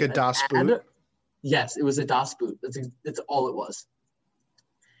they made like a Das boot. Yes, it was a Das boot. That's all it was.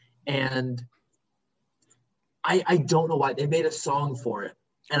 And I don't know why they made a song for it,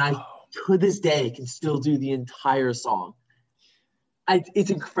 and I to this day can still do the entire song. It's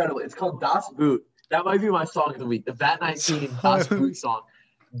incredible. It's called Das Boot. That might be my song of the week. The VAT19 Das Boot song.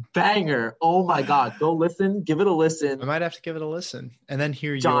 Banger. Oh my God. Go listen. Give it a listen. I might have to give it a listen and then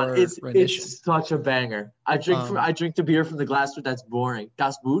hear John, your rendition. It's such a banger. I drink the beer from the glass, but that's boring.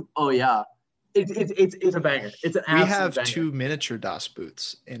 Das Boot. Oh yeah. It's a banger. It's an absolute We have banger. 2 miniature Das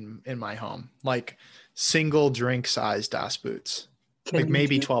Boots in my home, like single drink size Das Boots, like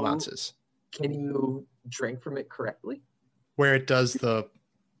maybe 12 ounces. Can you drink from it correctly? Where it does the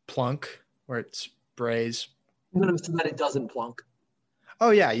plunk, where it sprays. No, so that it doesn't plunk.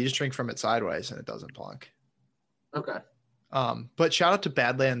 Oh yeah, you just drink from it sideways and it doesn't plunk. Okay. But shout out to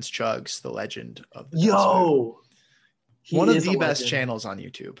Badlands Chugs, the legend of the one of the best channels on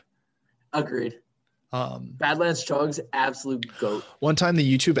YouTube. Agreed. Badlands Chugs, absolute goat. One time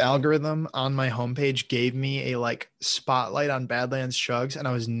the YouTube algorithm on my homepage gave me a like spotlight on Badlands Chugs, and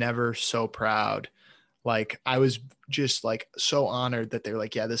I was never so proud Like, I was just like so honored that they're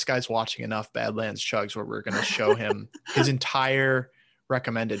like, yeah, this guy's watching enough Badlands Chugs where we're going to show him his entire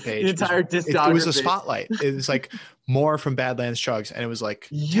recommended page. The entire it was a discography. spotlight. It was like more from Badlands Chugs, and it was like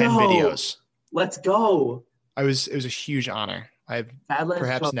 10 Yo, videos. Let's go. It was a huge honor. I've Badlands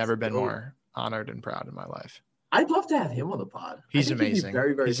perhaps Chugs never been dope. more honored and proud in my life. I'd love to have him on the pod. I He's think he'd be amazing.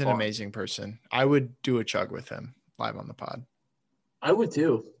 very, very He's an fun. amazing person. I would do a chug with him live on the pod. I would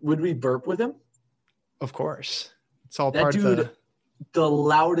too. Would we burp with him? Of course. It's all That part of dude, the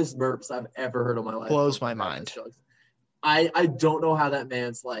loudest burps I've ever heard in my life. Blows come from my Badlands mind. Chugs. I don't know how that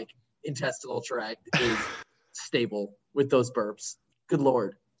man's like intestinal tract is stable with those burps. Good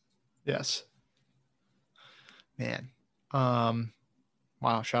Lord. Yes. Man.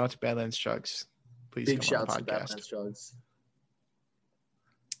 Wow. Shout out to Badlands Chugs. Please Big come on shouts the to podcast. Badlands Chugs.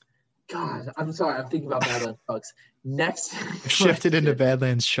 God, I'm sorry. I'm thinking about Badlands Chugs. Next, Shifted into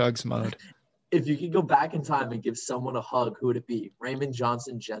Badlands Chugs mode. if you could go back in time and give someone a hug, who would it be? Raymond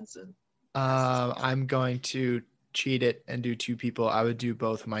Johnson Jensen. I'm going to cheat it and do two people. I would do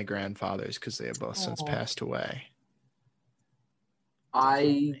both of my grandfathers because they have both since Aw. passed away.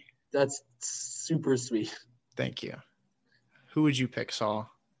 That's super sweet. Thank you. Who would you pick, Saul?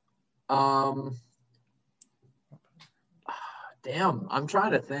 Damn, I'm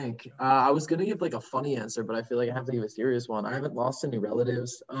trying to think. I was gonna give like a funny answer, but I feel like I have to give a serious one. I haven't lost any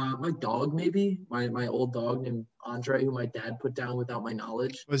relatives. My dog, maybe my old dog named Andre, who my dad put down without my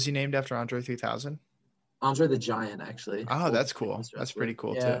knowledge. Was he named after Andre 3000? Andre the Giant, actually. Oh, Old that's cool. famous That's wrestler. pretty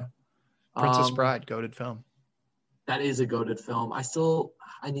cool Yeah. too. Princess Um, Bride, goated film. That is a goated film. I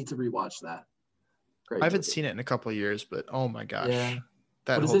need to rewatch that. Great. I haven't movie. seen it in a couple of years, but oh my gosh, Yeah.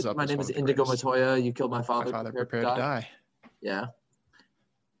 that What is holds it? up. My as name one is of the Indigo greatest. Montoya. You killed my My father. father prepared to die. Yeah.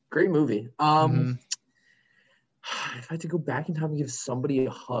 Great movie. Mhm. If I had to go back in time and give somebody a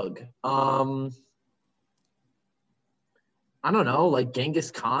hug, I don't know, like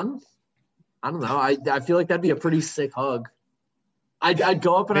Genghis Khan. I don't know. I feel like that'd be a pretty sick hug. I'd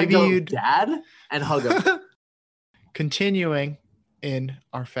go up and Maybe I'd go, you'd- Dad, and hug him. Continuing in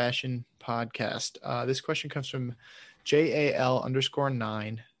our fashion podcast, this question comes from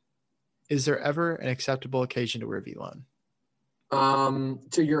JAL_9. Is there ever an acceptable occasion to wear V-Lone?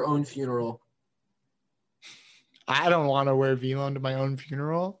 To your own funeral. I don't want to wear V-Lone to my own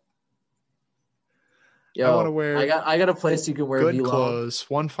funeral. Yo, I want to wear I got a place you can wear good V-Lone. clothes,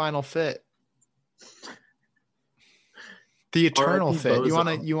 one final fit. The eternal R.I.P. fit.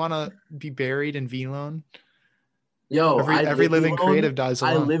 Bozo. You wanna be buried in V-Lone? Yo, Every live living V-Lone, creative dies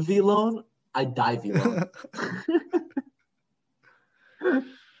I alone. live V-Lone. I die V-Lone. Man.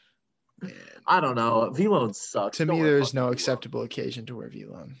 I don't know. V-Lone sucks. To Don't me, wear there is fucking no V-Lone. acceptable occasion to wear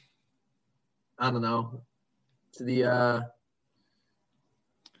V-Lone. I don't know. To the I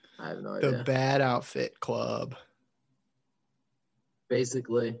have no The idea. bad outfit club.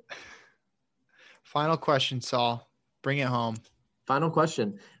 Basically. Final question, Saul. Bring it home. Final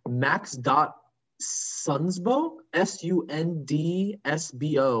question. Max.Sunsbo? SUNDSBO.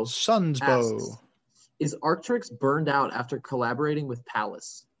 Sunsbo. asks, is Arcturix burned out after collaborating with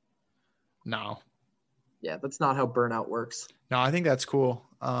Palace? No. Yeah, that's not how burnout works. No, I think that's cool.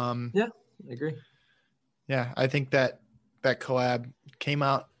 I agree. Yeah, I think that collab came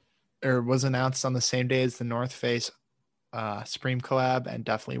out or was announced on the same day as the North Face Supreme collab and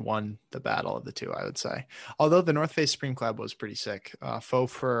definitely won the battle of the two, I would say. Although the North Face Supreme collab was pretty sick.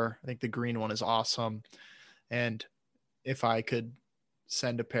 Faux fur, I think the green one is awesome. And if I could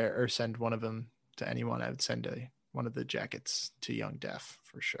send a pair or send one of them to anyone, I would send one of the jackets to Young Def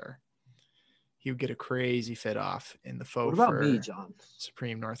for sure. He would get a crazy fit off in the faux What about fur me, John?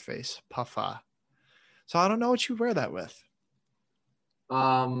 Supreme North Face puffa. So I don't know what you wear that with.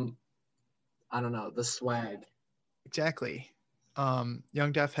 I don't know. The swag. Exactly.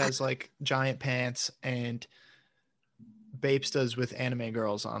 Young Def has like giant pants and Bapes does with anime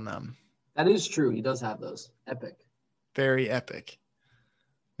girls on them. That is true. He does have those. Epic. Very epic.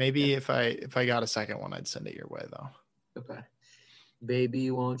 Maybe if I got a second one, I'd send it your way though. Okay. Baby,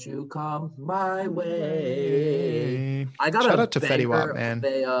 won't you come my way? I got Shout a out to Fetty Wap, banger man. of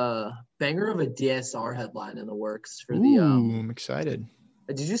a banger of a DSR headline in the works for Ooh, the. I'm excited.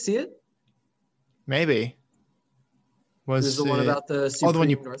 Did you see it? Maybe. Was the one it about the Oh, the one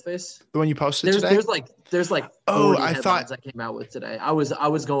Supreme North Face? the one you posted There's today? there's like Oh, 40 I headlines thought- I came out with today. I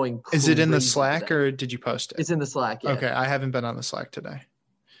was going. Is it in the crazy Slack today. or did you post it? It's in the Slack. Yeah. Okay, I haven't been on the Slack today.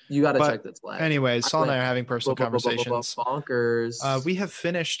 You got to But check the Slack. Anyways, Saul and I went are having personal conversations. Bonkers. We have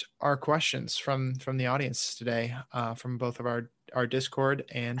finished our questions from the audience today, from both of our Discord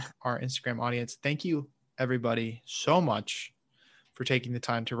and our Instagram audience. Thank you, everybody, so much for taking the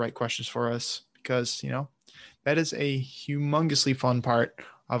time to write questions for us. because, that is a humongously fun part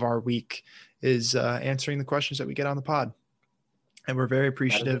of our week is answering the questions that we get on the pod. And we're very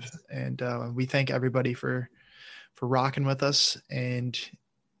appreciative. And we thank everybody for rocking with us and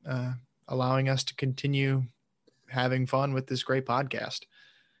allowing us to continue having fun with this great podcast.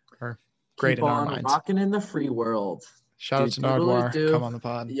 Or great Keep in our on minds. rocking in the free world. Shout out to Nardwar. Come on the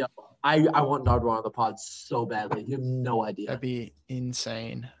pod. Yeah, I want Nardwar on the pod so badly. You have no idea. That'd be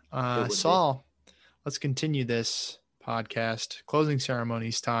insane. Saul, let's continue this podcast. Closing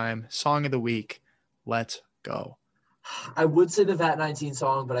ceremonies time. Song of the week. Let's go. I would say the VAT-19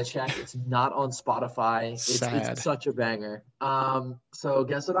 song, but I checked. It's not on Spotify. It's such a banger. So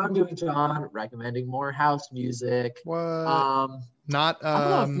guess what I'm doing, John? Recommending more house music. What? Not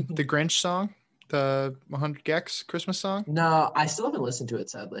the Grinch song? The 100 Gex Christmas song? No, I still haven't listened to it,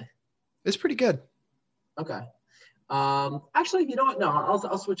 sadly. It's pretty good. Okay. Actually, you know what? No,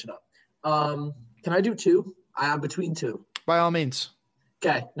 I'll switch it up. Can I do two? I am between two. By all means.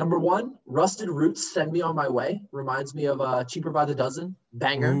 Okay. Number one, Rusted Roots, Send Me On My Way. Reminds me of Cheaper by the Dozen.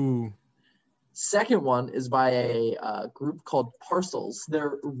 Banger. Ooh. Second one is by a group called Parcels.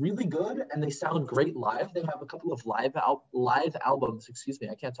 They're really good and they sound great live. They have a couple of live albums,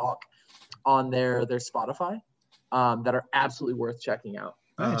 I can't talk, on their Spotify that are absolutely worth checking out.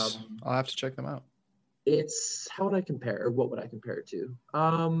 Nice. I'll have to check them out. It's, how would I compare? Or what would I compare it to?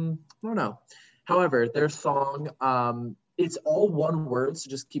 I don't know. However, their song, it's all one word, so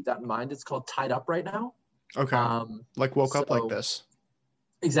just keep that in mind. It's called Tied Up Right Now. Okay. Like woke up like this.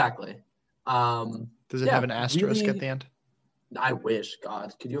 Exactly. Does it have an asterisk at the end? I wish,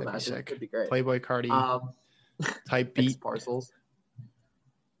 God. Could you That'd imagine? It could be great. Playboy Cardi type beat. Parcels.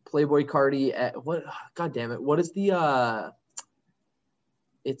 Playboy Cardi. What? God damn it. What is the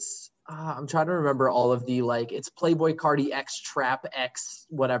it's I'm trying to remember all of the it's Playboy Cardi X Trap X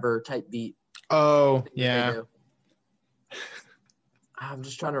whatever type beat. Oh, yeah. I'm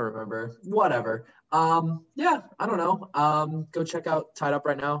just trying to remember. Whatever. Yeah, I don't know. Go check out Tied Up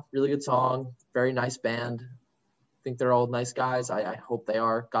Right Now. Really good song. Very nice band. I think they're all nice guys. I hope they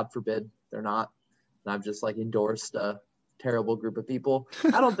are. God forbid they're not. And I've just endorsed a terrible group of people.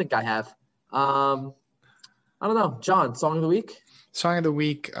 I don't think I have. I don't know. John, song of the week? Song of the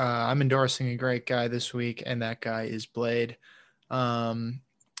week. I'm endorsing a great guy this week, and that guy is Blade.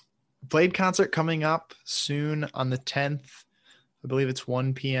 Blade concert coming up soon on the 10th. I believe it's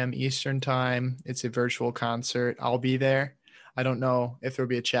 1 p.m. Eastern time. It's a virtual concert. I'll be there. I don't know if there'll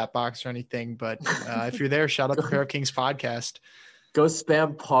be a chat box or anything, but if you're there, shout out the Pair of Kings podcast. Go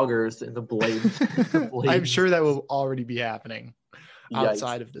spam poggers in the Blade. I'm sure that will already be happening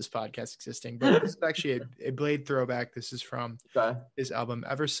outside of this podcast existing. But this is actually a Blade throwback. This is from his album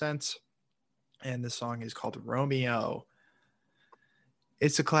Ever Since, and the song is called Romeo.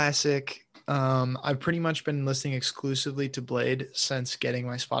 It's a classic. I've pretty much been listening exclusively to Blade since getting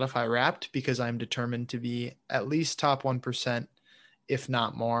my Spotify Wrapped because I'm determined to be at least top 1%, if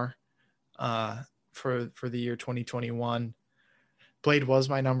not more, for the year 2021. Blade was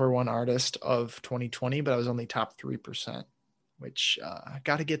my number one artist of 2020, but I was only top 3%, which I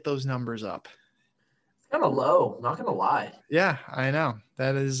got to get those numbers up. It's kind of low, not going to lie. Yeah, I know.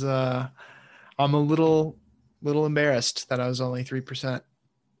 That is, I'm a little embarrassed that I was only 3%.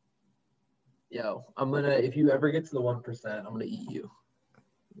 Yo, if you ever get to the 1%, I'm gonna eat you.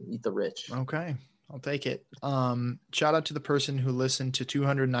 Eat the rich. Okay, I'll take it. Shout out to the person who listened to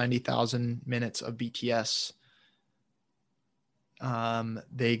 290,000 minutes of BTS.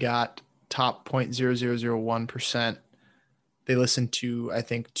 They got top 0.0001%. They listened to, I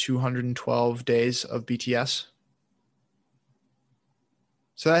think, 212 days of BTS.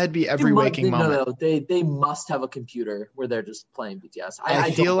 So that'd be every waking moment. No, they must have a computer where they're just playing BTS. I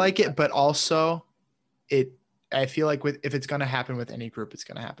feel like it, but also I feel like if it's going to happen with any group, it's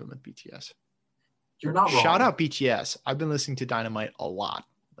going to happen with BTS. You're not wrong. Shout out BTS. I've been listening to Dynamite a lot.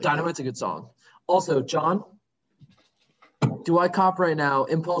 Dynamite's a good song. Also, John, do I cop right now?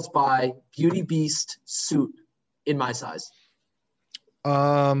 Impulse buy Beauty Beast suit in my size.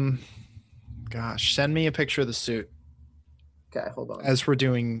 Gosh, send me a picture of the suit. Okay, hold on. As we're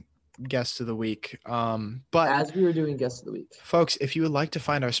doing guests of the week. But as we were doing guests of the week. Folks, if you would like to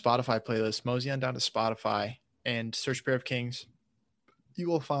find our Spotify playlist, mosey on down to Spotify and search Pair of Kings. You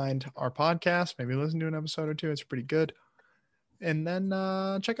will find our podcast. Maybe listen to an episode or two. It's pretty good. And then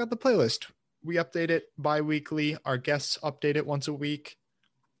check out the playlist. We update it bi-weekly. Our guests update it once a week.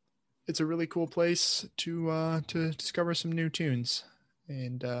 It's a really cool place to discover some new tunes.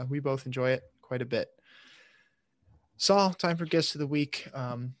 And we both enjoy it quite a bit. Saul, time for guest of the week.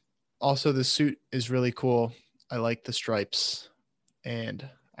 Also, the suit is really cool. I like the stripes, and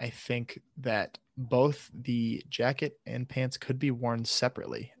I think that both the jacket and pants could be worn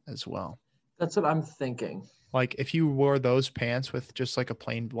separately as well. That's what I'm thinking. Like if you wore those pants with just like a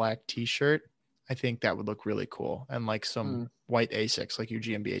plain black t-shirt, I think that would look really cool. And like some white Asics, like your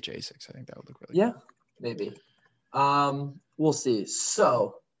GmbH Asics, I think that would look really cool. Maybe. We'll see.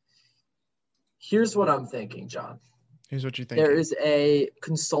 So here's what I'm thinking, John. Here's what you think. There is a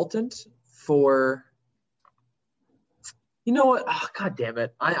consultant for, you know what? Oh, God damn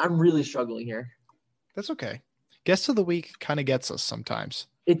it. I'm really struggling here. That's okay. Guest of the week kind of gets us sometimes.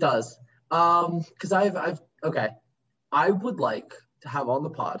 It does. Because okay. I would like to have on the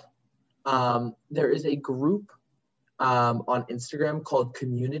pod. There is a group on Instagram called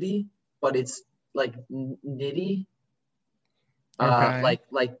Community, but it's like knitty. Okay.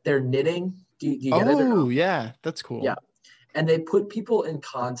 Like they're knitting. Do you get it? Oh, yeah. That's cool. Yeah. And they put people in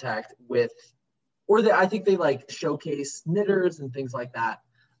contact with, I think they like showcase knitters and things like that.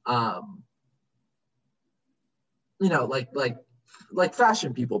 You know, like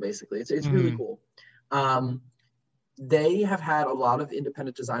fashion people, basically. It's really cool. They have had a lot of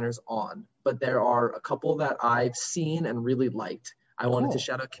independent designers on, but there are a couple that I've seen and really liked. I wanted to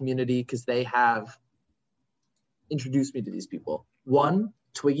shout out Community because they have introduced me to these people. One,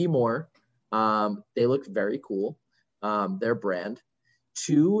 Twiggy Moore. They look very cool. Their brand.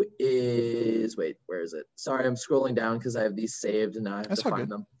 Two is, wait, where is it? Sorry, I'm scrolling down because I have these saved and now I have to find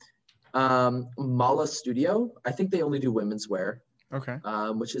them. Mala Studio. I think they only do women's wear. Okay.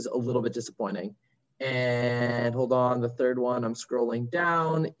 Which is a little bit disappointing. And hold on, the third one I'm scrolling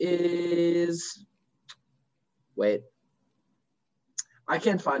down is, wait, I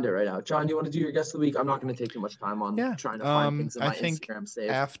can't find it right now. John, do you want to do your guest of the week? I'm not going to take too much time on trying to find things in my Instagram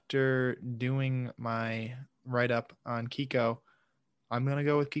save. After doing my write-up on Kiko, I'm going to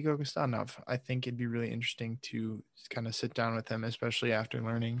go with Kiko Kostanov. I think it'd be really interesting to kind of sit down with him, especially after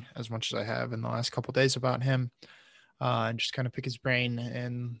learning as much as I have in the last couple of days about him, and just kind of pick his brain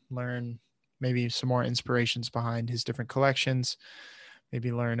and learn maybe some more inspirations behind his different collections,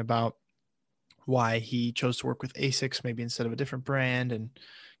 maybe learn about why he chose to work with Asics maybe instead of a different brand, and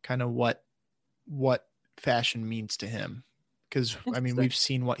kind of what fashion means to him. Because I mean, we've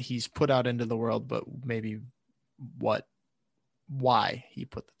seen what he's put out into the world, but maybe why he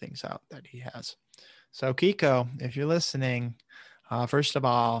put the things out that he has. So Kiko, if you're listening, first of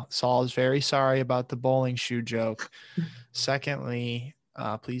all, Saul is very sorry about the bowling shoe joke. Secondly,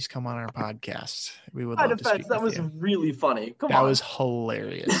 please come on our podcast. We would love to speak that with was really funny. That was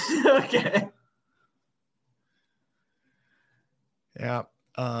hilarious. Okay. Yeah.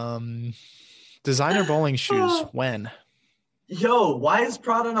 Designer bowling shoes. When? Yo, why has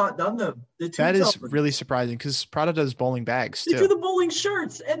Prada not done them? That is really surprising because Prada does bowling bags too. They do the bowling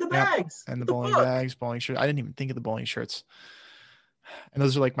shirts and the bags. And the bowling bags, bowling shirts. I didn't even think of the bowling shirts. And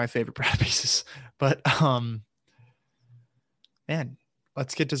those are like my favorite Prada pieces. But man,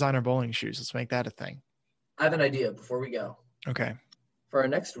 let's get designer bowling shoes. Let's make that a thing. I have an idea before we go. Okay. For our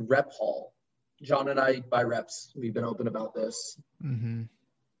next rep haul, John and I buy reps. We've been open about this. Mm-hmm.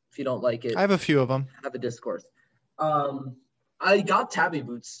 If you don't like it, I have a few of them. Have a discourse. I got tabby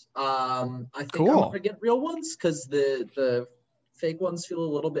boots. I think I'm gonna get real ones because the fake ones feel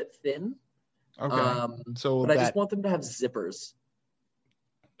a little bit thin. Okay. But I just want them to have zippers.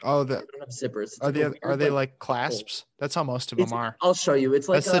 Oh, they don't have zippers. Are they like clasps? That's how most of them are. I'll show you. It's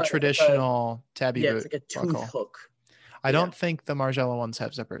like that's the traditional tabby boot. Yeah, it's like a tooth hook. I don't think the Margiela ones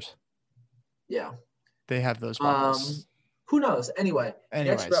have zippers. Yeah. They have those buckles. Who knows? Anyways.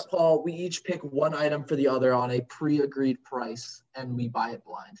 Next rep haul, we each pick one item for the other on a pre-agreed price, and we buy it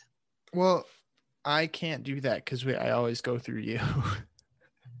blind. Well, I can't do that because I always go through you.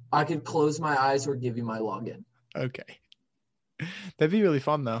 I could close my eyes or give you my login. Okay. That'd be really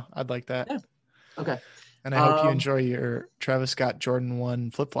fun, though. I'd like that. Yeah. Okay. And I hope you enjoy your Travis Scott Jordan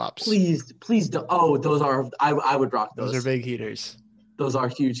 1 flip-flops. Please do. Oh, those are – I would rock those. Those are big heaters. Those are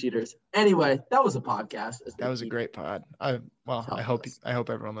huge heaters. Anyway, that was a podcast. That was a great pod. I hope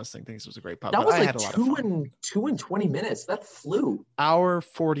everyone listening thinks it was a great pod. That was like 2 and 20 minutes. That flew. Hour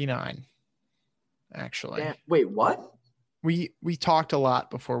 49, actually. Damn. Wait, what? We talked a lot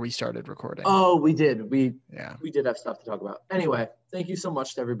before we started recording. Oh, we did. We did have stuff to talk about. Anyway, thank you so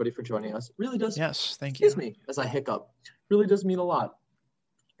much to everybody for joining us. It really does. Yes, thank you. Excuse me as I hiccup. Really does mean a lot.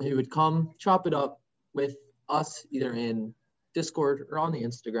 You would come chop it up with us either in Discord or on the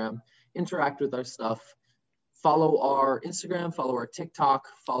Instagram, interact with our stuff, follow our Instagram, follow our TikTok,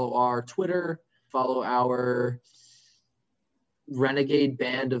 follow our Twitter, follow our renegade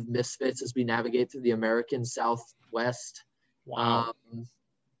band of misfits as we navigate through the American Southwest. Wow.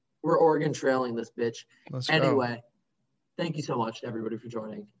 We're Oregon trailing this bitch. Let's anyway, go. thank you so much to everybody for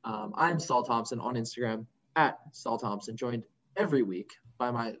joining. I'm Saul Thompson on Instagram at Saul Thompson, joined every week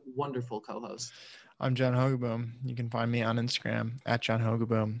by my wonderful co-host. I'm John Hogaboom. You can find me on Instagram at John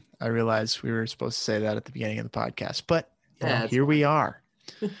Hogaboom. I realized we were supposed to say that at the beginning of the podcast, but here we are.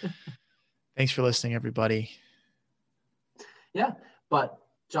 Thanks for listening, everybody. Yeah, but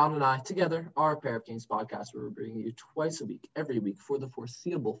John and I together are a Pair of Kings podcast where we're bringing you twice a week, every week for the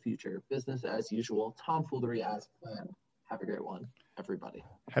foreseeable future. Business as usual, tomfoolery as planned. Have a great one, everybody.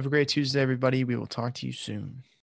 Have a great Tuesday, everybody. We will talk to you soon.